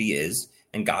year, which he is,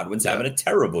 and Godwin's having a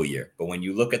terrible year. But when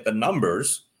you look at the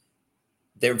numbers,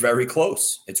 they're very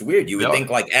close. It's weird. You would think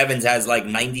like Evans has like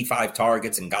 95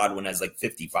 targets and Godwin has like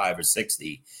 55 or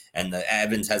 60, and the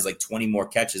Evans has like 20 more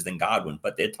catches than Godwin,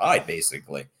 but they're tied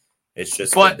basically. It's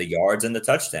just the yards and the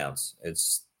touchdowns.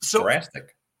 It's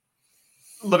drastic.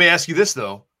 Let me ask you this,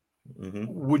 though. Mm-hmm.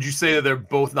 Would you say that they're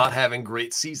both not having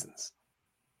great seasons?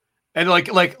 And look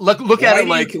at it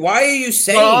like, why are you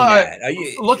saying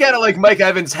that? Look at it like Mike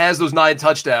Evans has those 9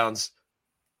 touchdowns.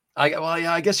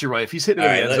 I guess you're right. If he's hitting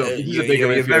in the end zone, he's a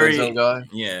bigger end zone guy.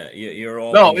 Yeah, you're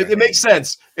all. No, it makes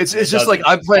sense. It's just like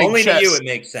I'm playing only chess, to you. It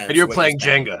makes sense, and you're playing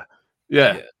Jenga.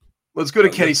 Yeah. Let's go to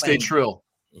Kenny State Trill.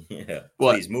 Yeah,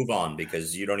 please move on,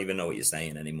 because you don't even know what you're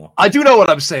saying anymore. I do know what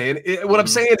I'm saying. What I'm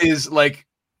saying is, like,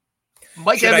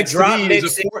 Mike Evans to me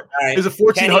is a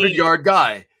 1,400-yard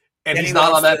guy, and he's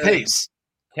not on that pace.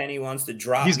 Kenny wants to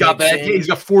drop. He's got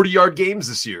 40-yard games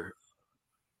this year.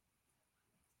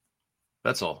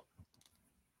 That's all.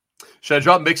 Should I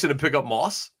drop Mixon and pick up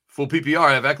Moss? Full PPR.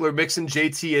 I have Eckler, Mixon,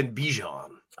 JT, and Bijan.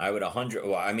 I would 100.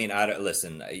 Well, I mean,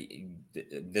 listen.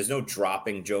 There's no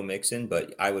dropping Joe Mixon,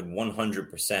 but I would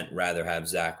 100% rather have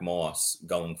Zach Moss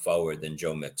going forward than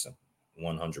Joe Mixon.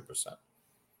 100%.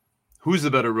 Who's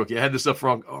the better rookie? I had this up for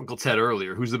Uncle Ted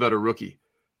earlier. Who's the better rookie?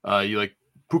 You like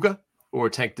Puka or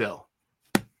Tank Dell?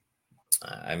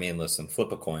 I mean, listen,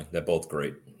 flip a coin. They're both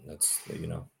great. That's,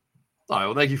 All right.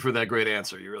 Well, thank you for that great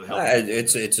answer. You really helped.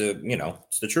 It's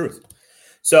the truth.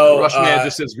 So Rushman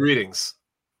just says greetings.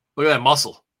 Look at that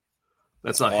muscle.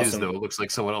 That's not awesome. His though. It looks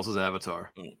like someone else's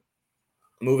avatar.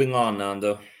 Moving on,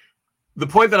 Nando. The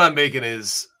point that I'm making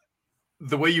is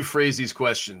the way you phrase these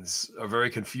questions are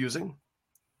very confusing.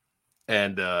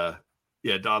 And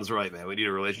Don's right, man. We need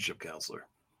a relationship counselor.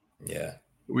 Yeah.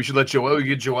 We should let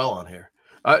get Joel on here.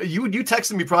 You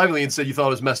texted me privately and said you thought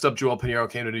it was messed up Joel Pinheiro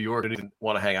came to New York and didn't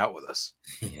want to hang out with us.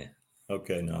 Yeah.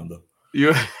 Okay, Nando.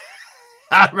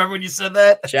 I remember when you said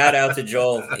that. Shout out to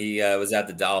Joel. He was at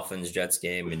the Dolphins-Jets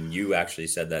game, and you actually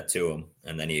said that to him,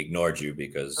 and then he ignored you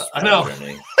because I know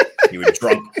you were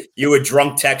drunk. You were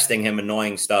drunk texting him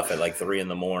annoying stuff at like 3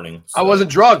 a.m. So, I wasn't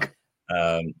drunk.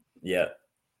 Yeah.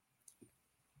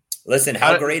 Listen,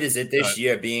 how great is it this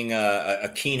year being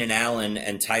a Keenan Allen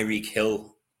and Tyreek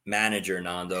Hill manager,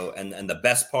 Nando? And the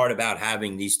best part about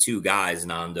having these 2 guys,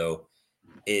 Nando,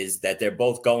 is that they're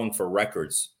both going for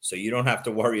records. So you don't have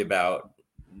to worry about,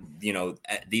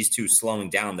 these 2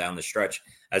 slowing down the stretch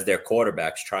as their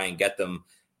quarterbacks try and get them,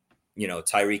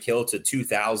 Tyreek Hill to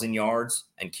 2,000 yards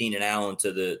and Keenan Allen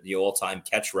to the all-time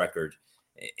catch record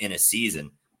in a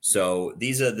season. So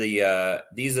these are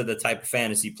the type of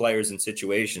fantasy players and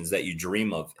situations that you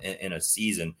dream of in a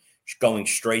season, going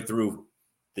straight through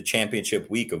the championship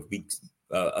week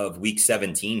of week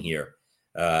 17 here.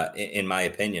 In my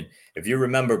opinion, if you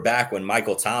remember back when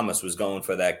Michael Thomas was going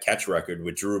for that catch record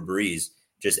with Drew Brees,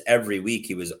 just every week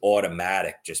he was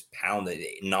automatic, just pounded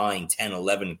 9, 10,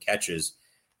 11 catches.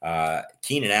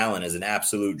 Keenan Allen is an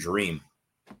absolute dream,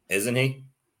 isn't he?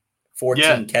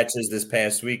 14 catches this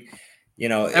past week.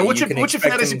 And what should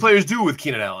fantasy players do with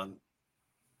Keenan Allen?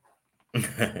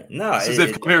 No, since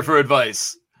they've come here for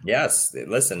advice. Yes.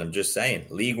 Listen, I'm just saying,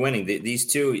 league winning. These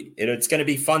two, it's going to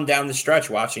be fun down the stretch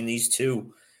watching these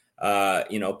two,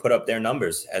 put up their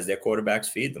numbers as their quarterbacks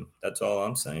feed them. That's all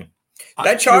I'm saying.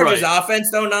 That Chargers offense,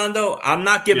 though, Nando, I'm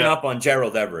not giving up on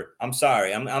Gerald Everett. I'm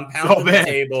sorry. I'm pounding the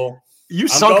table. You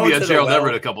sunk me at Gerald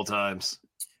Everett a couple times.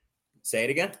 Say it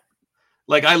again.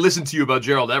 Like, I listened to you about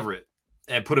Gerald Everett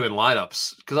and put him in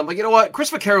lineups because I'm like, you know what? Chris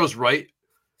Vaccaro's right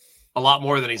a lot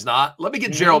more than he's not. Let me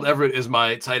get Gerald Everett as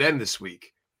my tight end this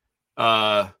week.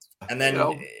 And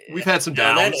then we've had some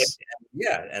downs.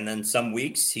 And then some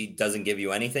weeks he doesn't give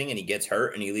you anything and he gets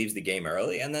hurt and he leaves the game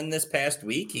early. And then this past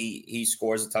week he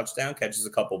scores a touchdown, catches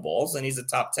a couple balls, and he's a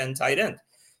top 10 tight end.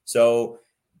 So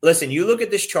listen, you look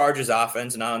at this Chargers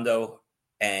offense, Nando,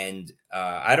 and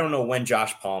I don't know when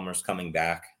Josh Palmer's coming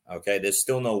back. Okay, there's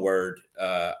still no word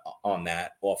on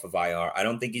that off of IR. I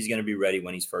don't think he's going to be ready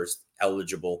when he's first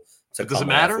eligible to Does it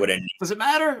matter? Does it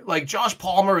matter? Like Josh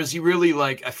Palmer, is he really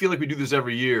like? I feel like we do this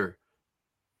every year,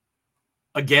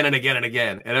 again and again and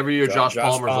again, and every year Josh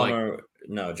Palmer.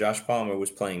 No, Josh Palmer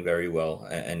was playing very well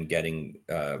and getting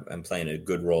and playing a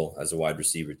good role as a wide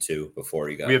receiver too before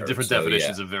he got. We have different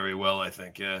definitions of very well, I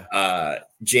think. Yeah.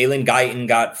 Jalen Guyton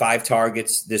got 5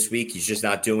 targets this week. He's just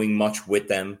not doing much with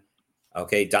them.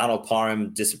 Okay, Donald Parham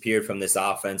disappeared from this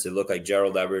offense. It looked like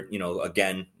Gerald Everett,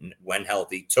 again, when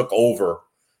healthy, took over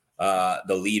the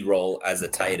lead role as a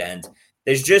tight end.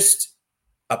 There's just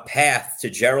a path to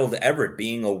Gerald Everett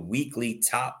being a weekly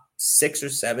top 6 or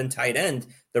 7 tight end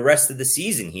the rest of the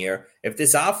season here. If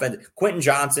this offense, Quentin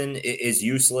Johnson is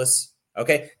useless.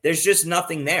 Okay, there's just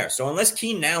nothing there. So unless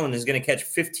Keenan Allen is going to catch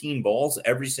 15 balls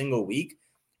every single week,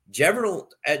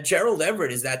 Gerald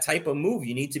Everett is that type of move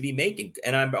you need to be making.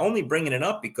 And I'm only bringing it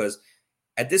up because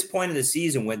at this point of the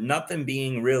season, with nothing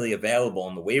being really available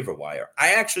on the waiver wire,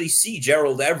 I actually see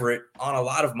Gerald Everett on a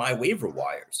lot of my waiver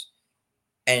wires.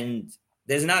 And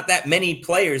there's not that many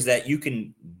players that you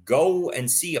can go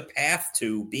and see a path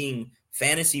to being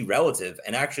fantasy relative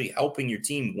and actually helping your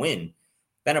team win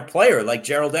than a player like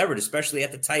Gerald Everett, especially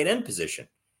at the tight end position.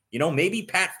 Maybe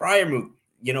Pat Freiermuth,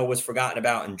 was forgotten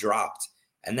about and dropped.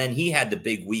 And then he had the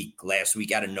big week last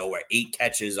week out of nowhere, 8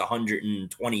 catches,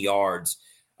 120 yards.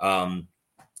 And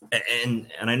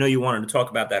I know you wanted to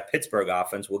talk about that Pittsburgh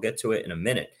offense. We'll get to it in a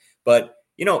minute. But,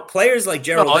 players like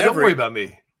Gerald Everett. Don't worry about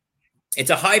me. It's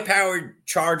a high-powered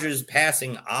Chargers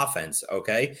passing offense,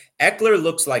 okay? Eckler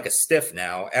looks like a stiff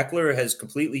now. Eckler has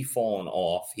completely fallen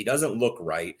off. He doesn't look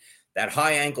right. That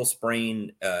high ankle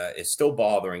sprain is still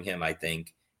bothering him, I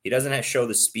think. He doesn't show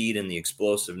the speed and the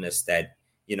explosiveness that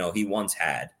he once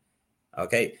had.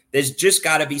 Okay. There's just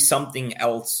got to be something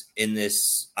else in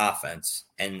this offense.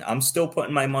 And I'm still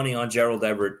putting my money on Gerald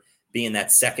Everett being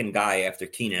that second guy after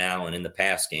Keenan Allen in the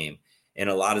pass game in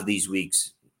a lot of these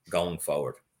weeks going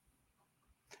forward.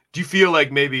 Do you feel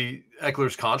like maybe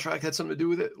Eckler's contract had something to do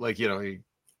with it? Like, he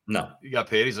got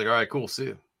paid. He's like, all right, cool. See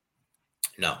you.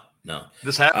 No.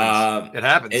 This happens. It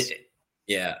happens.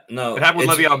 It happened with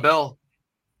Le'Veon Bell.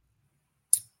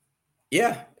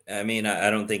 Yeah. I mean, I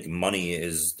don't think money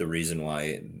is the reason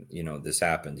why, this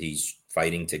happened. He's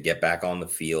fighting to get back on the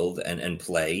field and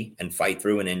play and fight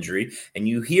through an injury. And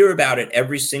you hear about it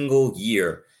every single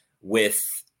year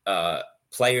with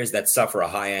players that suffer a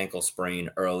high ankle sprain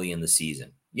early in the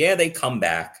season. Yeah, they come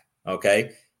back.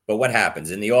 Okay. But what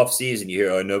happens in the offseason? You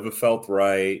hear, I never felt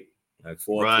right. I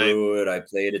fought through it. I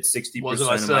played at 60%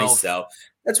 of myself.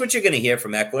 That's what you're going to hear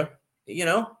from Eckler. You're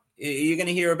going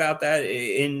to hear about that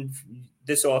in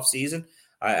this offseason.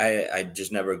 I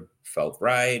just never felt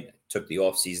right. Took the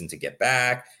offseason to get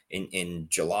back. In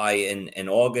July and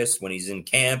August, when he's in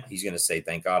camp, he's going to say,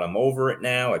 thank God I'm over it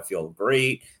now. I feel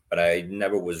great. But I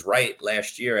never was right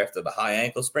last year after the high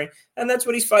ankle sprain. And that's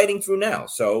what he's fighting through now.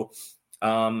 So,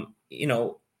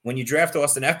 when you draft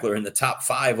Austin Eckler in the top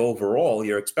 5 overall,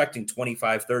 you're expecting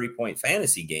 25, 30-point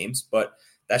fantasy games. But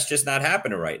that's just not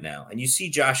happening right now. And you see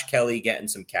Josh Kelly getting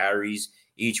some carries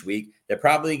each week. They're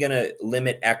probably going to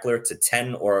limit Eckler to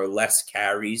 10 or less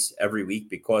carries every week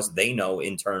because they know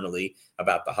internally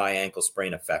about the high ankle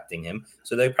sprain affecting him.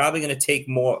 So they're probably going to take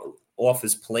more off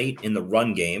his plate in the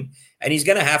run game. And he's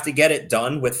going to have to get it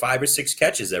done with 5 or 6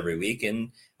 catches every week.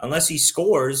 And unless he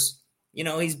scores,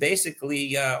 he's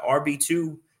basically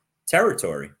RB2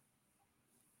 territory.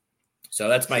 So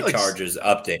that's my Chargers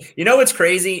update. You know what's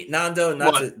crazy, Nando?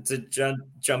 Not to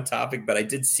jump topic, but I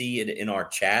did see it in our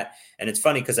chat, and it's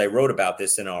funny because I wrote about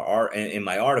this in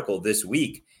my article this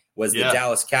week. Was the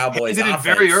Dallas Cowboys? I did it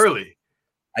very early.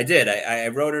 I did. I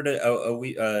wrote it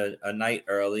a night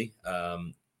early.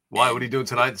 Why? What are you doing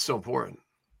tonight? It's so important.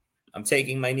 I'm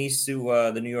taking my niece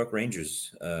to the New York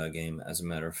Rangers game, as a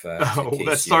matter of fact. Oh,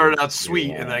 that started out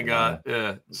sweet and then got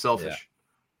selfish.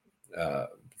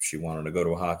 She wanted to go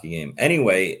to a hockey game.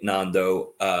 Anyway,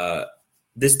 Nando,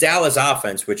 this Dallas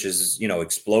offense, which is,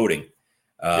 exploding,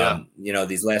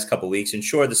 these last couple of weeks, and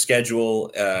sure, the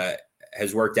schedule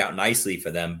has worked out nicely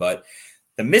for them, but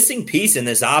the missing piece in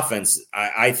this offense,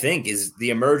 I think, is the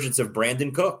emergence of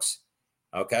Brandon Cooks.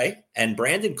 Okay. And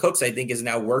Brandon Cooks, I think, has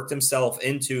now worked himself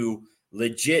into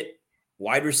legit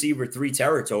wide receiver 3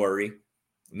 territory,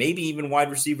 maybe even wide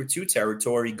receiver 2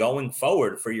 territory going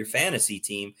forward for your fantasy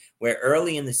team, where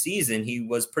early in the season, he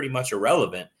was pretty much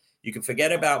irrelevant. You can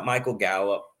forget about Michael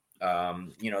Gallup.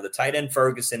 The tight end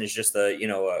Ferguson is just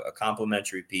a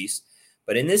complimentary piece.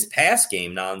 But in this past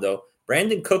game, Nando,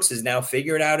 Brandon Cooks has now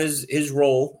figured out his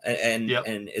role and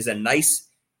is a nice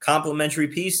complimentary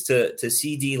piece to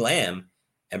CD Lamb.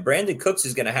 And Brandon Cooks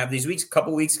is going to have these weeks. A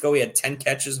couple weeks ago, he had 10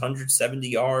 catches, 170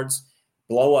 yards,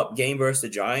 blow-up game versus the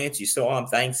Giants. You saw on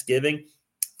Thanksgiving,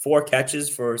 4 catches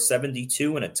for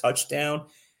 72 and a touchdown.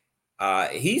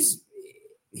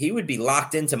 He would be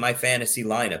locked into my fantasy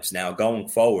lineups now going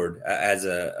forward as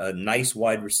a nice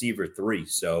wide receiver 3.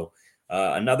 So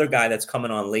another guy that's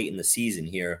coming on late in the season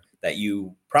here that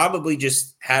you probably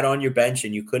just had on your bench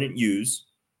and you couldn't use,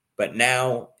 but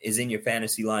now is in your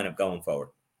fantasy lineup going forward.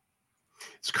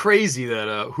 It's crazy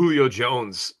that Julio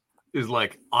Jones is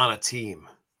like on a team,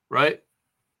 right?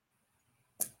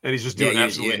 And he's just doing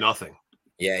absolutely nothing.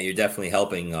 Yeah, you're definitely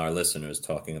helping our listeners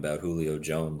talking about Julio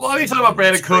Jones. Well, you're talking about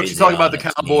Brandon Cooks, you're talking about the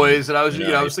Cowboys, and I was,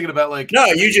 I was thinking about No,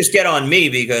 you just get on me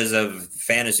because of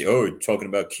fantasy. Oh, you're talking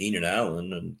about Keenan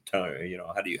Allen, and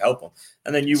how do you help him?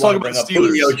 And then you want to bring up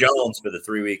Julio Jones for the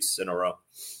 3 weeks in a row.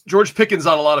 George Pickens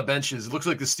on a lot of benches. It looks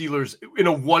like the Steelers in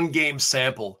a 1-game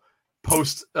sample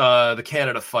post the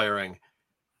Canada firing.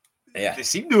 Yeah, they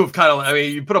seem to have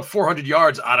you put up 400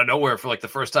 yards out of nowhere for like the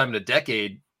first time in a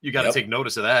decade. You got to take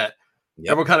notice of that.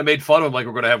 Yep. Everyone kind of made fun of him, like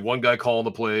we're going to have one guy calling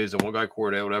the plays and one guy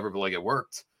coordinating, whatever, but like it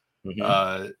worked.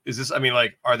 Mm-hmm. Is this?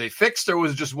 Are they fixed, or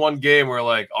was it just one game where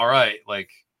all right,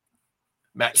 like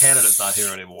Matt Canada's not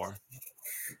here anymore?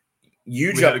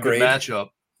 Huge upgrade matchup.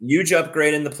 Huge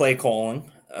upgrade in the play calling,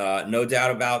 no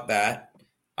doubt about that.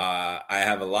 I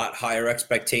have a lot higher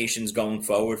expectations going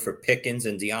forward for Pickens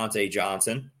and Deontay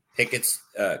Johnson.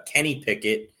 Kenny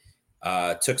Pickett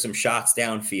took some shots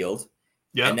downfield.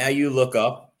 Yeah. And now you look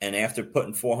up, and after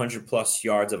putting 400-plus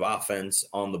yards of offense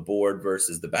on the board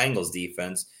versus the Bengals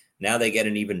defense, now they get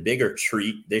an even bigger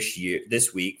treat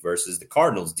this week versus the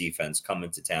Cardinals defense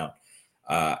coming to town.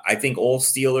 I think all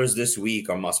Steelers this week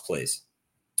are must-plays.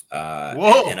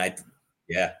 Whoa.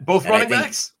 Both running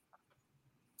backs?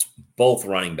 Both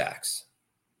running backs.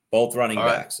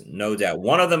 No doubt.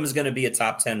 One of them is going to be a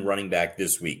top 10 running back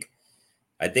this week.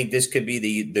 I think this could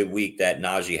be the week that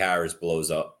Najee Harris blows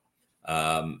up.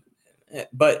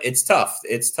 But it's tough.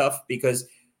 It's tough because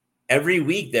every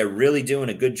week they're really doing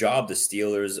a good job, the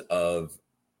Steelers, of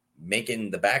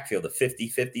making the backfield a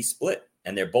 50-50 split.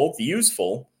 And they're both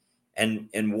useful. And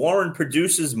Warren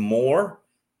produces more,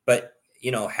 but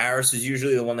Harris is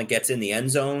usually the one that gets in the end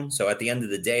zone. So at the end of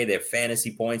the day, their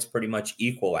fantasy points pretty much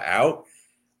equal out.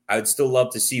 I would still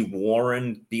love to see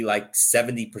Warren be like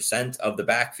 70% of the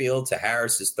backfield to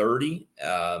Harris's 30.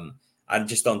 I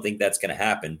just don't think that's going to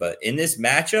happen. But in this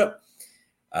matchup,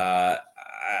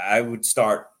 I would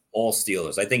start all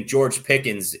Steelers. I think George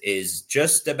Pickens is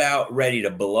just about ready to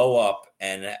blow up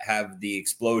and have the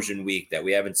explosion week that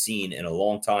we haven't seen in a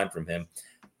long time from him.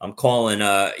 I'm calling,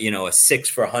 a 6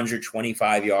 for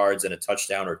 125 yards and a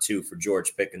touchdown or 2 for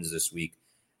George Pickens this week.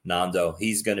 Nando,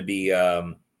 he's going to be,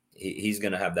 he's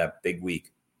going to have that big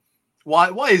week.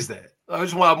 Why is that?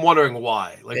 I'm wondering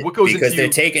why. Like, what goes because into they're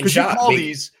taking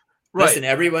shots. Right. Listen,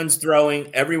 everyone's throwing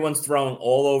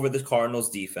all over the Cardinals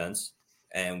defense.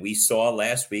 And we saw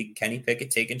last week Kenny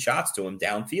Pickett taking shots to him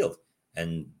downfield.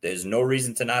 And there's no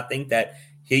reason to not think that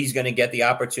he's going to get the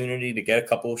opportunity to get a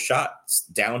couple of shots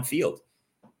downfield.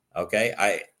 Okay.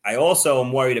 I also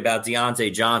am worried about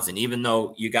Deontay Johnson, even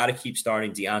though you got to keep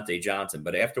starting Deontay Johnson.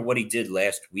 But after what he did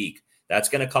last week, that's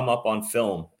going to come up on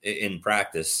film in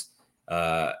practice,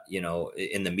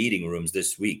 in the meeting rooms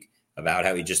this week, about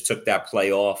how he just took that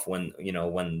play off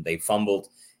when they fumbled.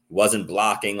 He wasn't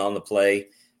blocking on the play.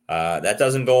 That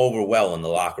doesn't go over well in the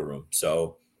locker room.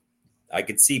 So I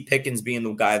could see Pickens being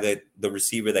the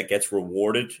receiver that gets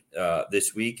rewarded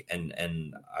this week.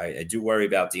 And I do worry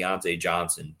about Deontay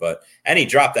Johnson, and he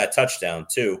dropped that touchdown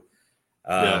too.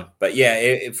 But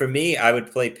for me, I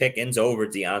would play Pickens over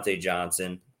Deontay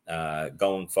Johnson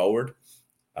going forward.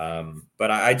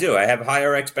 But I have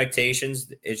higher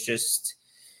expectations. It's just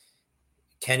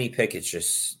Kenny Pickett's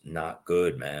just not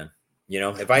good, man. You know,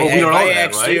 if we I don't know that,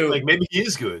 asked right? you, Like maybe he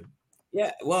is good.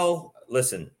 yeah, well,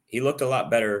 listen, he looked a lot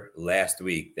better last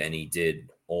week than he did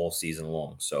all season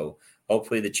long. So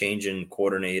hopefully the change in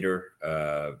coordinator,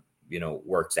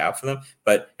 works out for them.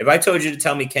 But if I told you to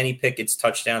tell me Kenny Pickett's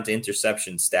touchdown to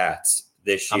interception stats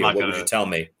this year, what would you tell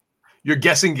me? Your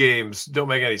guessing games don't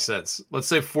make any sense. Let's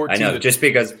say 14. I know, just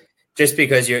because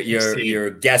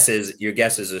your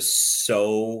guesses are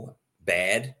so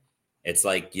bad. It's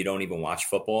like you don't even watch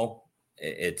football.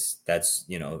 I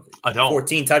don't.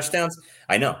 14 touchdowns.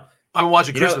 I know. I'm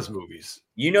watching Christmas movies.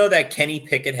 You know that Kenny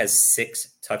Pickett has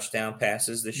 6 touchdown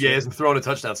passes this year? Yeah, he hasn't thrown a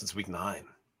touchdown since week 9.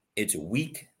 It's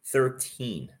week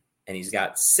 13, and he's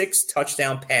got 6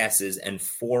 touchdown passes and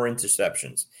 4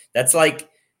 interceptions. That's like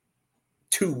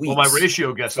 2 weeks. Well, my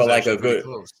ratio guess is like a good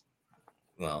close.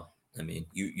 Well, I mean,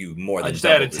 you more than I just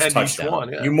added 10 to each touchdown.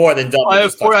 one. Yeah. You more than doubled.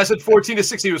 I said 14 to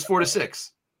 6. He was 4 to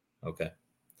 6. Okay.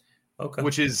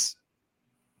 Which is,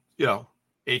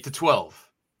 8 to 12.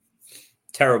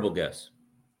 Terrible guess.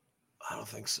 I don't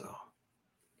think so.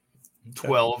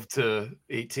 12 to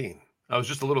 18. I was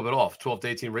just a little bit off. 12 to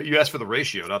 18. You asked for the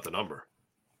ratio, not the number.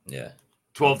 Yeah.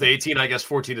 12 to 18, I guess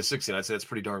 14 to 16. I'd say it's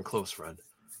pretty darn close, friend.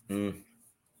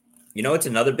 You know, it's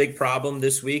another big problem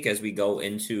this week as we go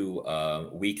into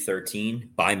week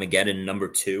 13. By-Mageddon number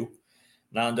 2.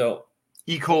 Nando.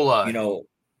 E. coli.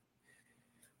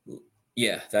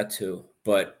 Yeah, that too.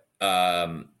 But,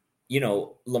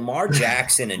 Lamar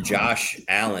Jackson and Josh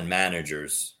Allen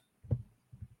managers,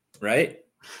 right?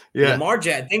 Yeah.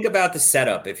 Think about the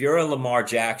setup. If you're a Lamar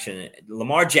Jackson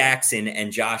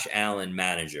and Josh Allen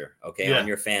manager, on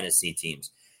your fantasy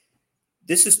teams,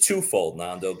 this is twofold,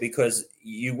 Nando, because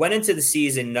you went into the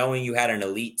season knowing you had an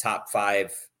elite top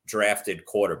 5 drafted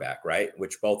quarterback, right?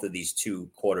 Which both of these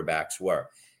 2 quarterbacks were.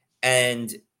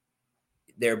 And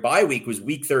their bye week was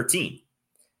week 13.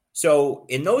 So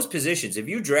in those positions, if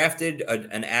you drafted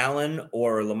an Allen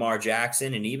or Lamar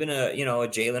Jackson and even a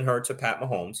Jalen Hurts or Pat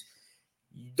Mahomes,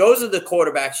 those are the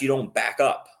quarterbacks you don't back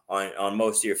up on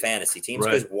most of your fantasy teams,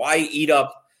 because why eat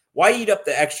up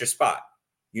the extra spot?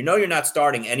 You're not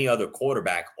starting any other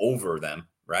quarterback over them,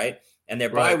 right? And their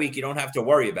bye week, you don't have to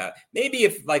worry about. Maybe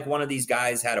if like one of these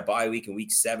guys had a bye week in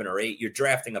week 7 or 8, you're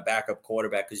drafting a backup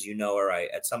quarterback because all right,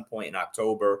 at some point in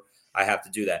October, I have to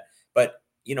do that. But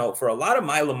for a lot of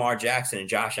my Lamar Jackson and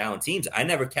Josh Allen teams, I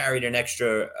never carried an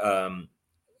extra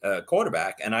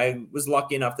quarterback, and I was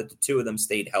lucky enough that the 2 of them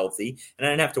stayed healthy, and I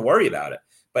didn't have to worry about it.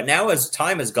 But now as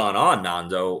time has gone on,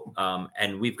 Nando,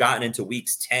 and we've gotten into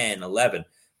weeks 10, 11,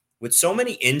 with so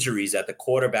many injuries at the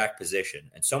quarterback position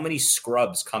and so many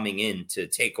scrubs coming in to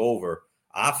take over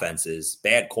offenses,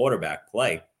 bad quarterback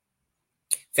play,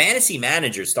 fantasy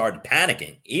managers started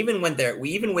panicking, even with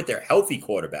their healthy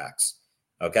quarterbacks.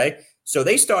 Okay. So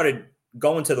they started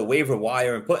going to the waiver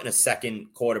wire and putting a second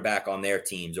quarterback on their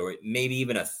teams, or maybe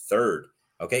even a third.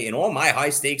 Okay. In all my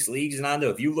high stakes leagues, Nando,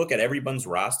 if you look at everyone's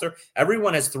roster,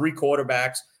 everyone has 3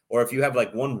 quarterbacks, or if you have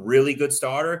like one really good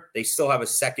starter, they still have a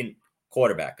second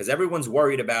quarterback, because everyone's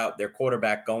worried about their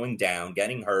quarterback going down,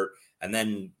 getting hurt, and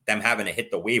then them having to hit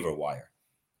the waiver wire.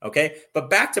 Okay. But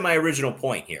back to my original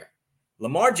point here.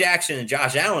 Lamar Jackson and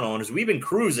Josh Allen owners, we've been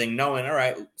cruising knowing, all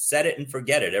right, set it and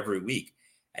forget it every week.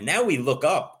 And now we look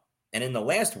up, and in the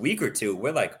last week or 2,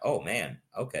 we're like, oh man,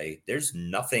 okay, there's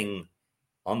nothing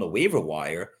on the waiver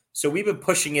wire. So we've been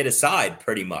pushing it aside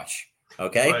pretty much.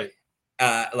 Okay. Right.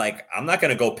 I'm not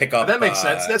going to go pick up. That makes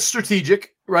sense. That's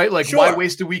strategic, right? Like, sure. Why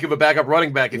waste a week of a backup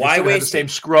running back if you still have the same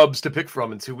scrubs to pick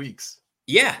from in 2 weeks?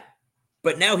 Yeah.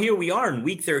 But now here we are in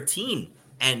week 13,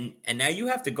 and now you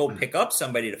have to go pick up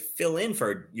somebody to fill in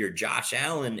for your Josh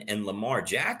Allen and Lamar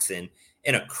Jackson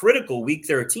in a critical week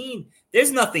 13.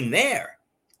 There's nothing there.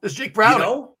 There's Jake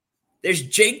Browning. There's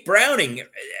Jake Browning.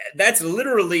 That's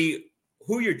literally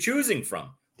who you're choosing from.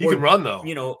 He can run, though.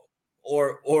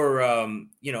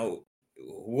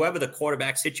 Whoever the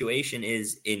quarterback situation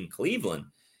is in Cleveland.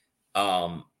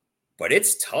 But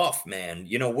it's tough, man.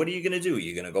 What are you going to do?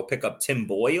 You're going to go pick up Tim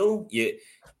Boyle?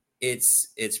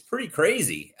 It's pretty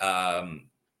crazy.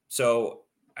 So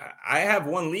I have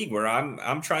one league where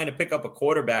I'm trying to pick up a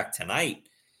quarterback tonight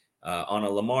on a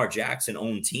Lamar Jackson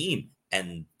owned team.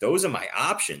 And those are my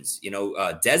options.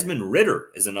 Desmond Ridder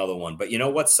is another one. But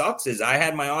what sucks is I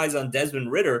had my eyes on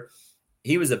Desmond Ridder.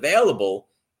 He was available.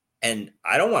 And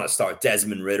I don't want to start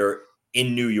Desmond Ridder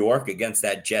in New York against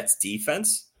that Jets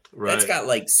defense. Right. That's got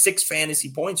like 6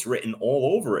 fantasy points written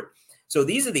all over it. So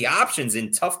these are the options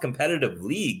in tough competitive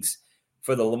leagues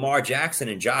for the Lamar Jackson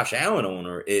and Josh Allen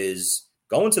owner, is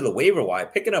going to the waiver wire,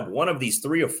 picking up one of these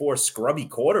 3 or 4 scrubby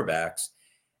quarterbacks.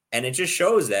 And it just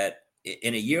shows that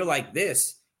in a year like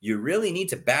this, you really need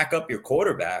to back up your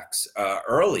quarterbacks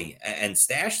early and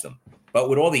stash them. But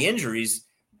with all the injuries,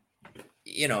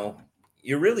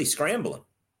 you're really scrambling.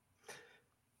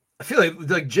 I feel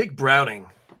like Jake Browning,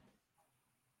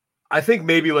 I think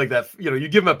maybe like that, you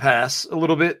give him a pass a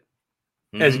little bit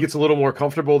as he gets a little more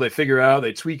comfortable. They figure out,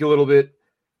 they tweak a little bit.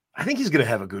 I think he's going to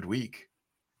have a good week.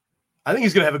 I think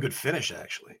he's going to have a good finish,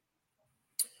 actually.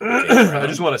 I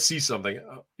just want to see something.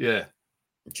 Yeah.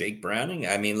 Jake Browning.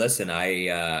 I mean, listen,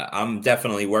 I'm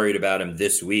definitely worried about him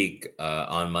this week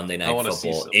on Monday Night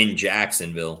Football in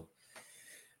Jacksonville.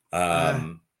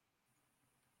 I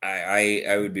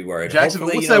would be worried.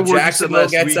 Jacksonville. What's that word Jacksonville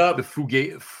gets week? Up. The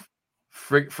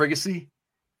Frigacy.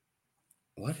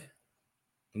 What?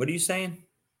 What are you saying?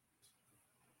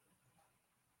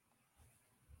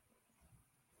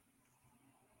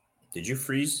 Did you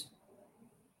freeze?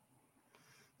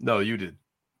 No, you did.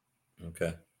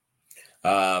 Okay.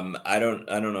 I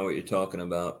don't know what you're talking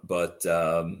about, but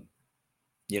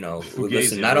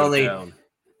listen, not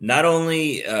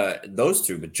only those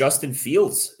two, but Justin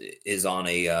Fields is on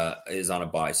a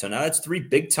bye. So now it's 3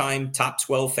 big time top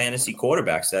 12 fantasy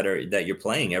quarterbacks that you're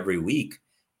playing every week,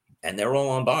 and they're all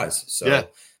on buys. So yeah.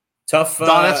 Tough.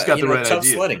 Don F's got the right tough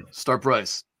idea. Sledding. Start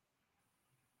Bryce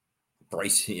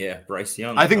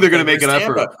Young. I think they're going to make an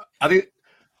effort. I think.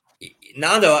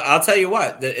 Nando, I'll tell you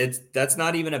what, that's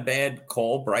not even a bad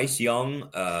call. Bryce Young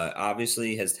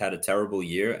obviously has had a terrible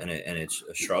year and it's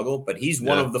a struggle, but he's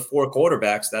one of the 4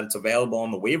 quarterbacks that's available on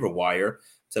the waiver wire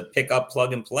to pick up,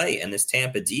 plug and play. And this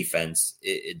Tampa defense,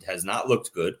 it has not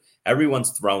looked good.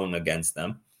 Everyone's throwing against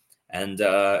them. And,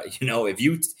 if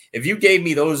you gave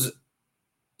me those,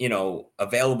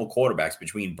 available quarterbacks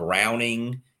between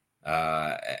Browning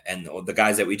and the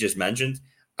guys that we just mentioned,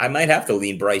 I might have to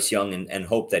lean Bryce Young and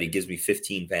hope that he gives me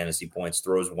 15 fantasy points,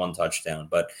 throws 1 touchdown.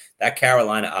 But that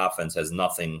Carolina offense has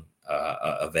nothing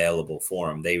available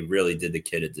for him. They really did the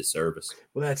kid a disservice.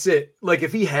 Well, that's it. Like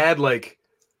if he had like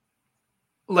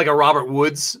a Robert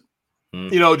Woods,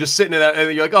 just sitting in that,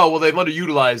 and you're like, oh, well, they've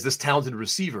underutilized this talented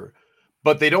receiver,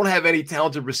 but they don't have any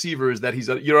talented receivers that he's,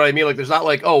 you know what I mean? Like there's not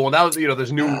like, oh, well, now there's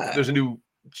a new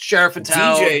sheriff in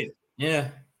town.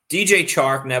 DJ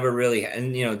Chark never really,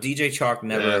 and DJ Chark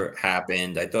never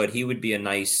happened. I thought he would be a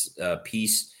nice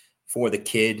piece for the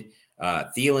kid.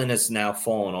 Thielen has now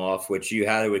fallen off, which you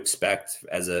had to expect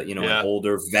as an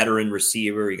older veteran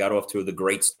receiver. He got off to the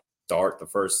great start the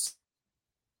first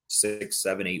 6,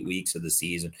 7, 8 weeks of the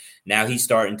season. Now he's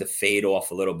starting to fade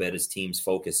off a little bit as teams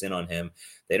focus in on him.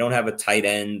 They don't have a tight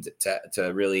end to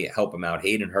really help him out.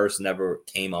 Hayden Hurst never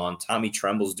came on. Tommy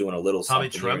Tremble's doing a little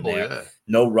something here and there.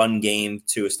 No run game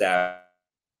to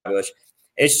establish.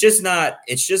 It's just not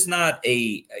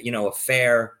a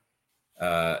fair,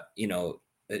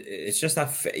 it's just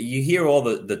not fair. You hear all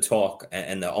the talk,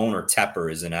 and the owner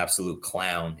Tepper is an absolute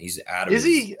clown. He's out of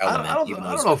his element. I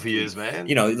don't know if he is, man.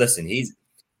 Listen, he's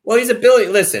a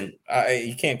billion. Listen,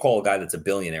 you can't call a guy that's a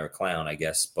billionaire a clown, I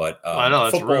guess. But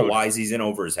football-wise, he's in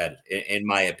over his head, in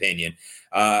my opinion.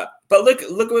 But look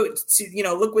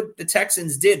what the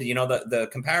Texans did. The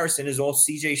comparison is all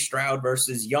C.J. Stroud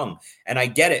versus Young, and I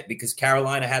get it because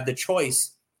Carolina had the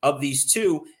choice of these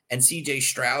two, and C.J.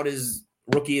 Stroud is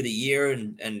rookie of the year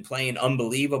and playing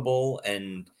unbelievable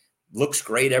and looks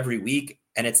great every week,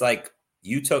 and it's like,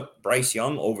 you took Bryce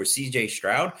Young over C.J.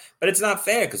 Stroud, but it's not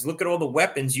fair because look at all the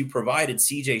weapons you provided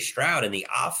C.J. Stroud and the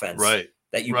offense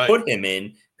that you put him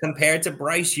in compared to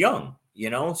Bryce Young,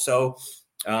 So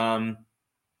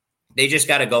they just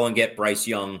got to go and get Bryce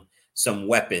Young some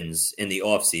weapons in the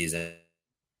offseason.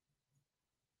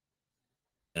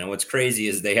 And what's crazy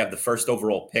is they have the first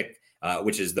overall pick,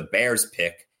 which is the Bears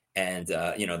pick. And,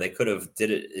 they could have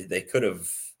did it. They could have,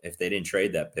 if they didn't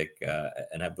trade that pick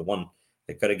and have the one.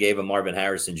 They could have gave him Marvin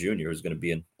Harrison Jr., who's going to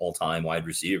be an all-time wide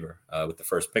receiver with the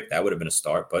first pick. That would have been a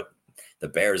start, but the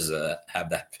Bears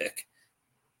have that pick.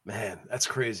 Man, that's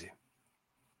crazy.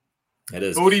 It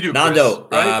is. But what do you do, Nando?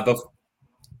 Chris, right?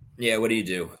 What do you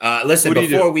do? Listen,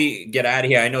 before we get out of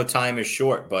here, I know time is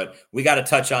short, but we got to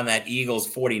touch on that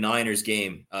Eagles-49ers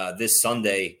game this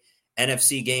Sunday,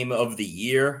 NFC game of the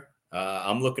year.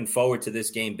 I'm looking forward to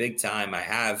this game big time. I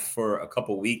have for a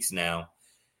couple weeks now.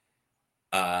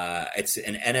 It's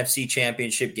an NFC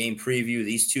championship game preview.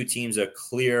 These two teams are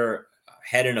clear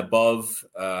head and above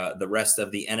the rest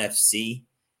of the NFC.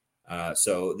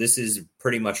 So this is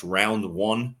pretty much round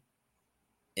 1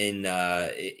 in the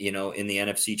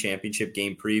NFC championship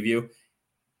game preview.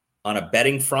 On a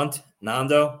betting front,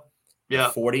 Nando, the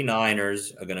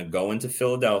 49ers are going to go into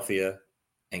Philadelphia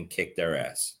and kick their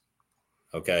ass.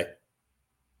 Okay.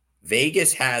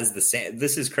 Vegas has the same.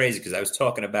 This is crazy because I was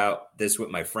talking about this with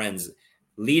my friends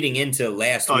leading into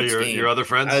last week's game. Your other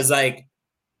friends? I was like,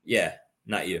 yeah,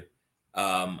 not you.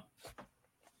 And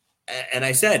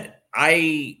I said,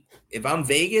 if I'm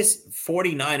Vegas,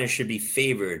 49ers should be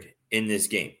favored in this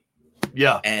game.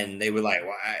 Yeah. And they were like,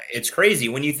 well, it's crazy.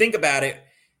 When you think about it,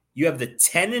 you have the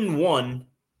 10-1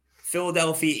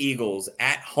 Philadelphia Eagles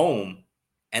at home,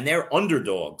 and they're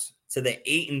underdogs to the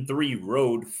 8-3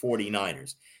 road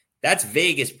 49ers. That's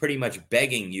Vegas pretty much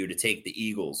begging you to take the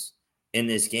Eagles in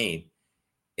this game.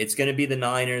 It's going to be the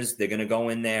Niners. They're going to go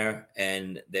in there,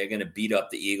 and they're going to beat up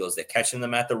the Eagles. They're catching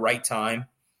them at the right time.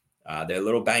 They're a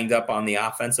little banged up on the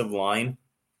offensive line.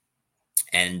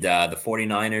 And the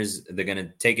 49ers, they're going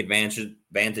to take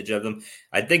advantage of them.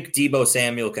 I think Deebo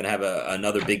Samuel can have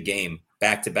another big game,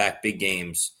 back-to-back big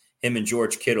games. Him and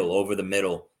George Kittle over the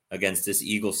middle against this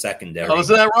Eagles secondary. How does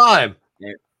that rhyme?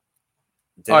 Yeah.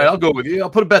 All right, I'll go with you. I'll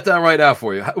put a bet down right now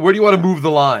for you. Where do you want to move the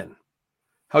line?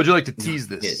 How would you like to tease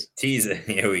this? Yeah, tease it.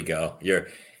 Here we go.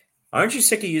 Aren't you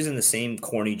sick of using the same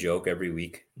corny joke every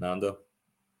week, Nando?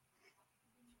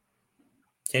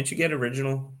 Can't you get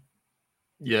original?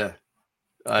 Yeah,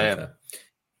 I am.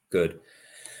 Good.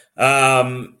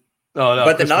 No,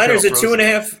 but the Niners are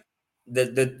 2.5.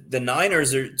 The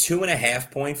Niners are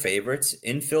 2.5 point favorites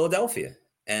in Philadelphia.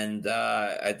 And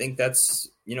I think that's,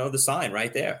 the sign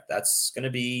right there. That's going to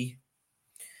be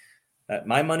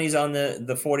my money's on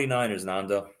the 49ers,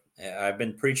 Nando. I've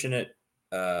been preaching it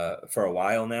for a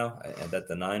while now, that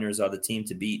the Niners are the team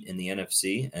to beat in the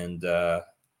NFC. And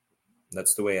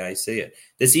that's the way I see it.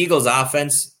 This Eagles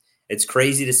offense, it's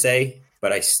crazy to say,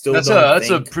 but I still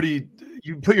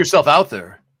you put yourself out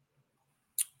there.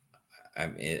 I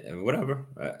mean, whatever.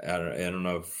 I don't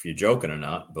know if you're joking or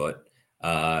not, but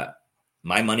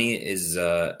my money is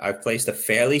I've placed a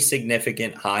fairly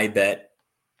significant high bet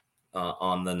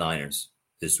on the Niners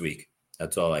this week.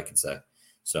 That's all I can say.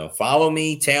 So follow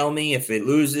me, tail me if it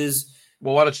loses.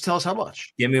 Well, why don't you tell us how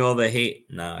much? Give me all the hate.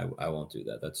 No, I won't do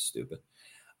that. That's stupid.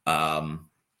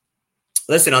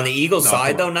 Listen, on the Eagles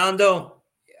side though, Nando,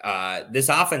 this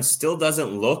offense still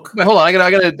doesn't look. Wait, hold on. I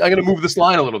gotta move this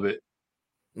line a little bit.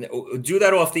 Do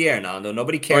that off the air, Nando.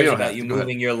 Nobody cares about you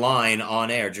moving your line on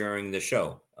air during the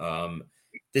show.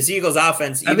 This Eagles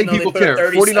offense, I think people care.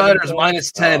 49ers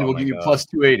minus 10 will give you plus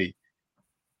 280.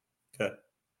 Okay.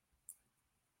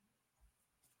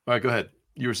 All right, go ahead.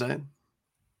 You were saying?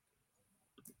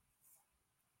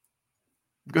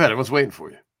 Go ahead. Everyone's waiting for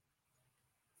you.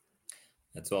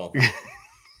 That's all.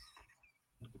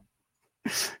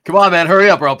 Come on, man. Hurry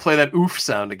up or I'll play that oof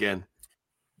sound again.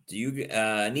 Do you,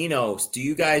 Ninos, do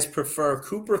you guys prefer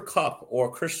Cooper Kupp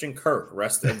or Christian Kirk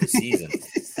rest of the season?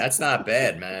 That's not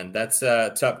bad, man. That's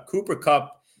tough. Cooper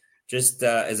Kupp just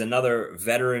is another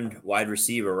veteran wide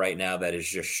receiver right now that is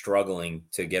just struggling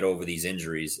to get over these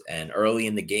injuries. And early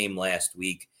in the game last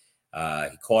week,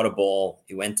 he caught a ball.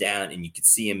 He went down, and you could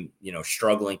see him,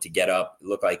 struggling to get up. It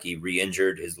looked like he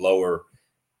re-injured his lower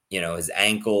his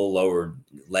ankle, lower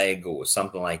leg, or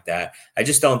something like that. I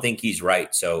just don't think he's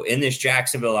right. So in this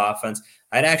Jacksonville offense,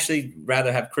 I'd actually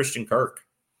rather have Christian Kirk.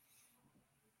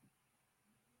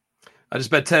 I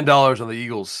just bet $10 on the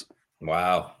Eagles.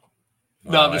 Wow.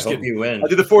 No, I'm just kidding. You win. I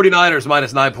did the 49ers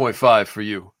minus 9.5 for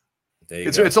you.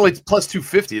 It's only plus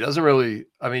 250. It doesn't really,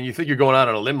 you think you're going out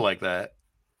on a limb like that.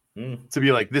 To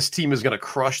be like, this team is going to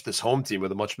crush this home team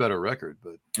with a much better record.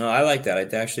 But no, I like that.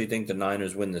 I actually think the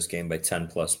Niners win this game by 10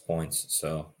 plus points.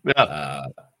 So yeah,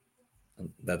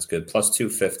 that's good. Plus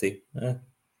 250.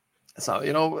 That's not,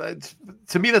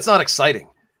 to me, that's not exciting.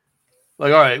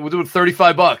 Like, all right, we'll do it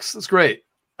 $35. That's great.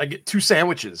 I get 2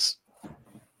 sandwiches,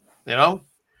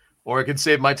 or I could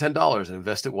save my $10 and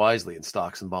invest it wisely in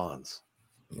stocks and bonds.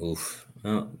 Oof.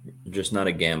 No, just not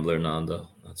a gambler, Nando.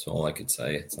 That's all I could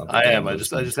say. It's not I am. I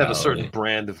just have a certain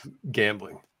brand of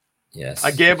gambling. Yes.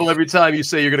 I gamble every time you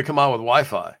say you're going to come on with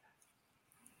Wi-Fi.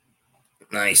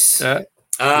 Nice. Yeah.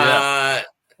 All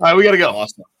right, we got to go.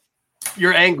 Awesome.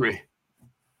 You're angry.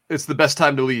 It's the best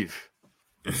time to leave.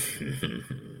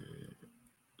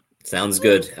 Sounds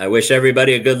good. I wish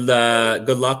everybody a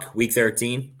good luck. Week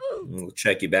 13. We'll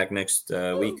check you back next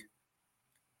week.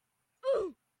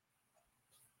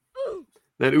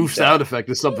 That oof sound effect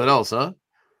is something else, huh?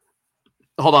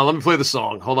 Hold on, let me play the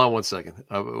song. Hold on one second.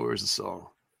 Where's the song?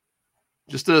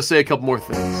 Just to say a couple more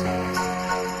things.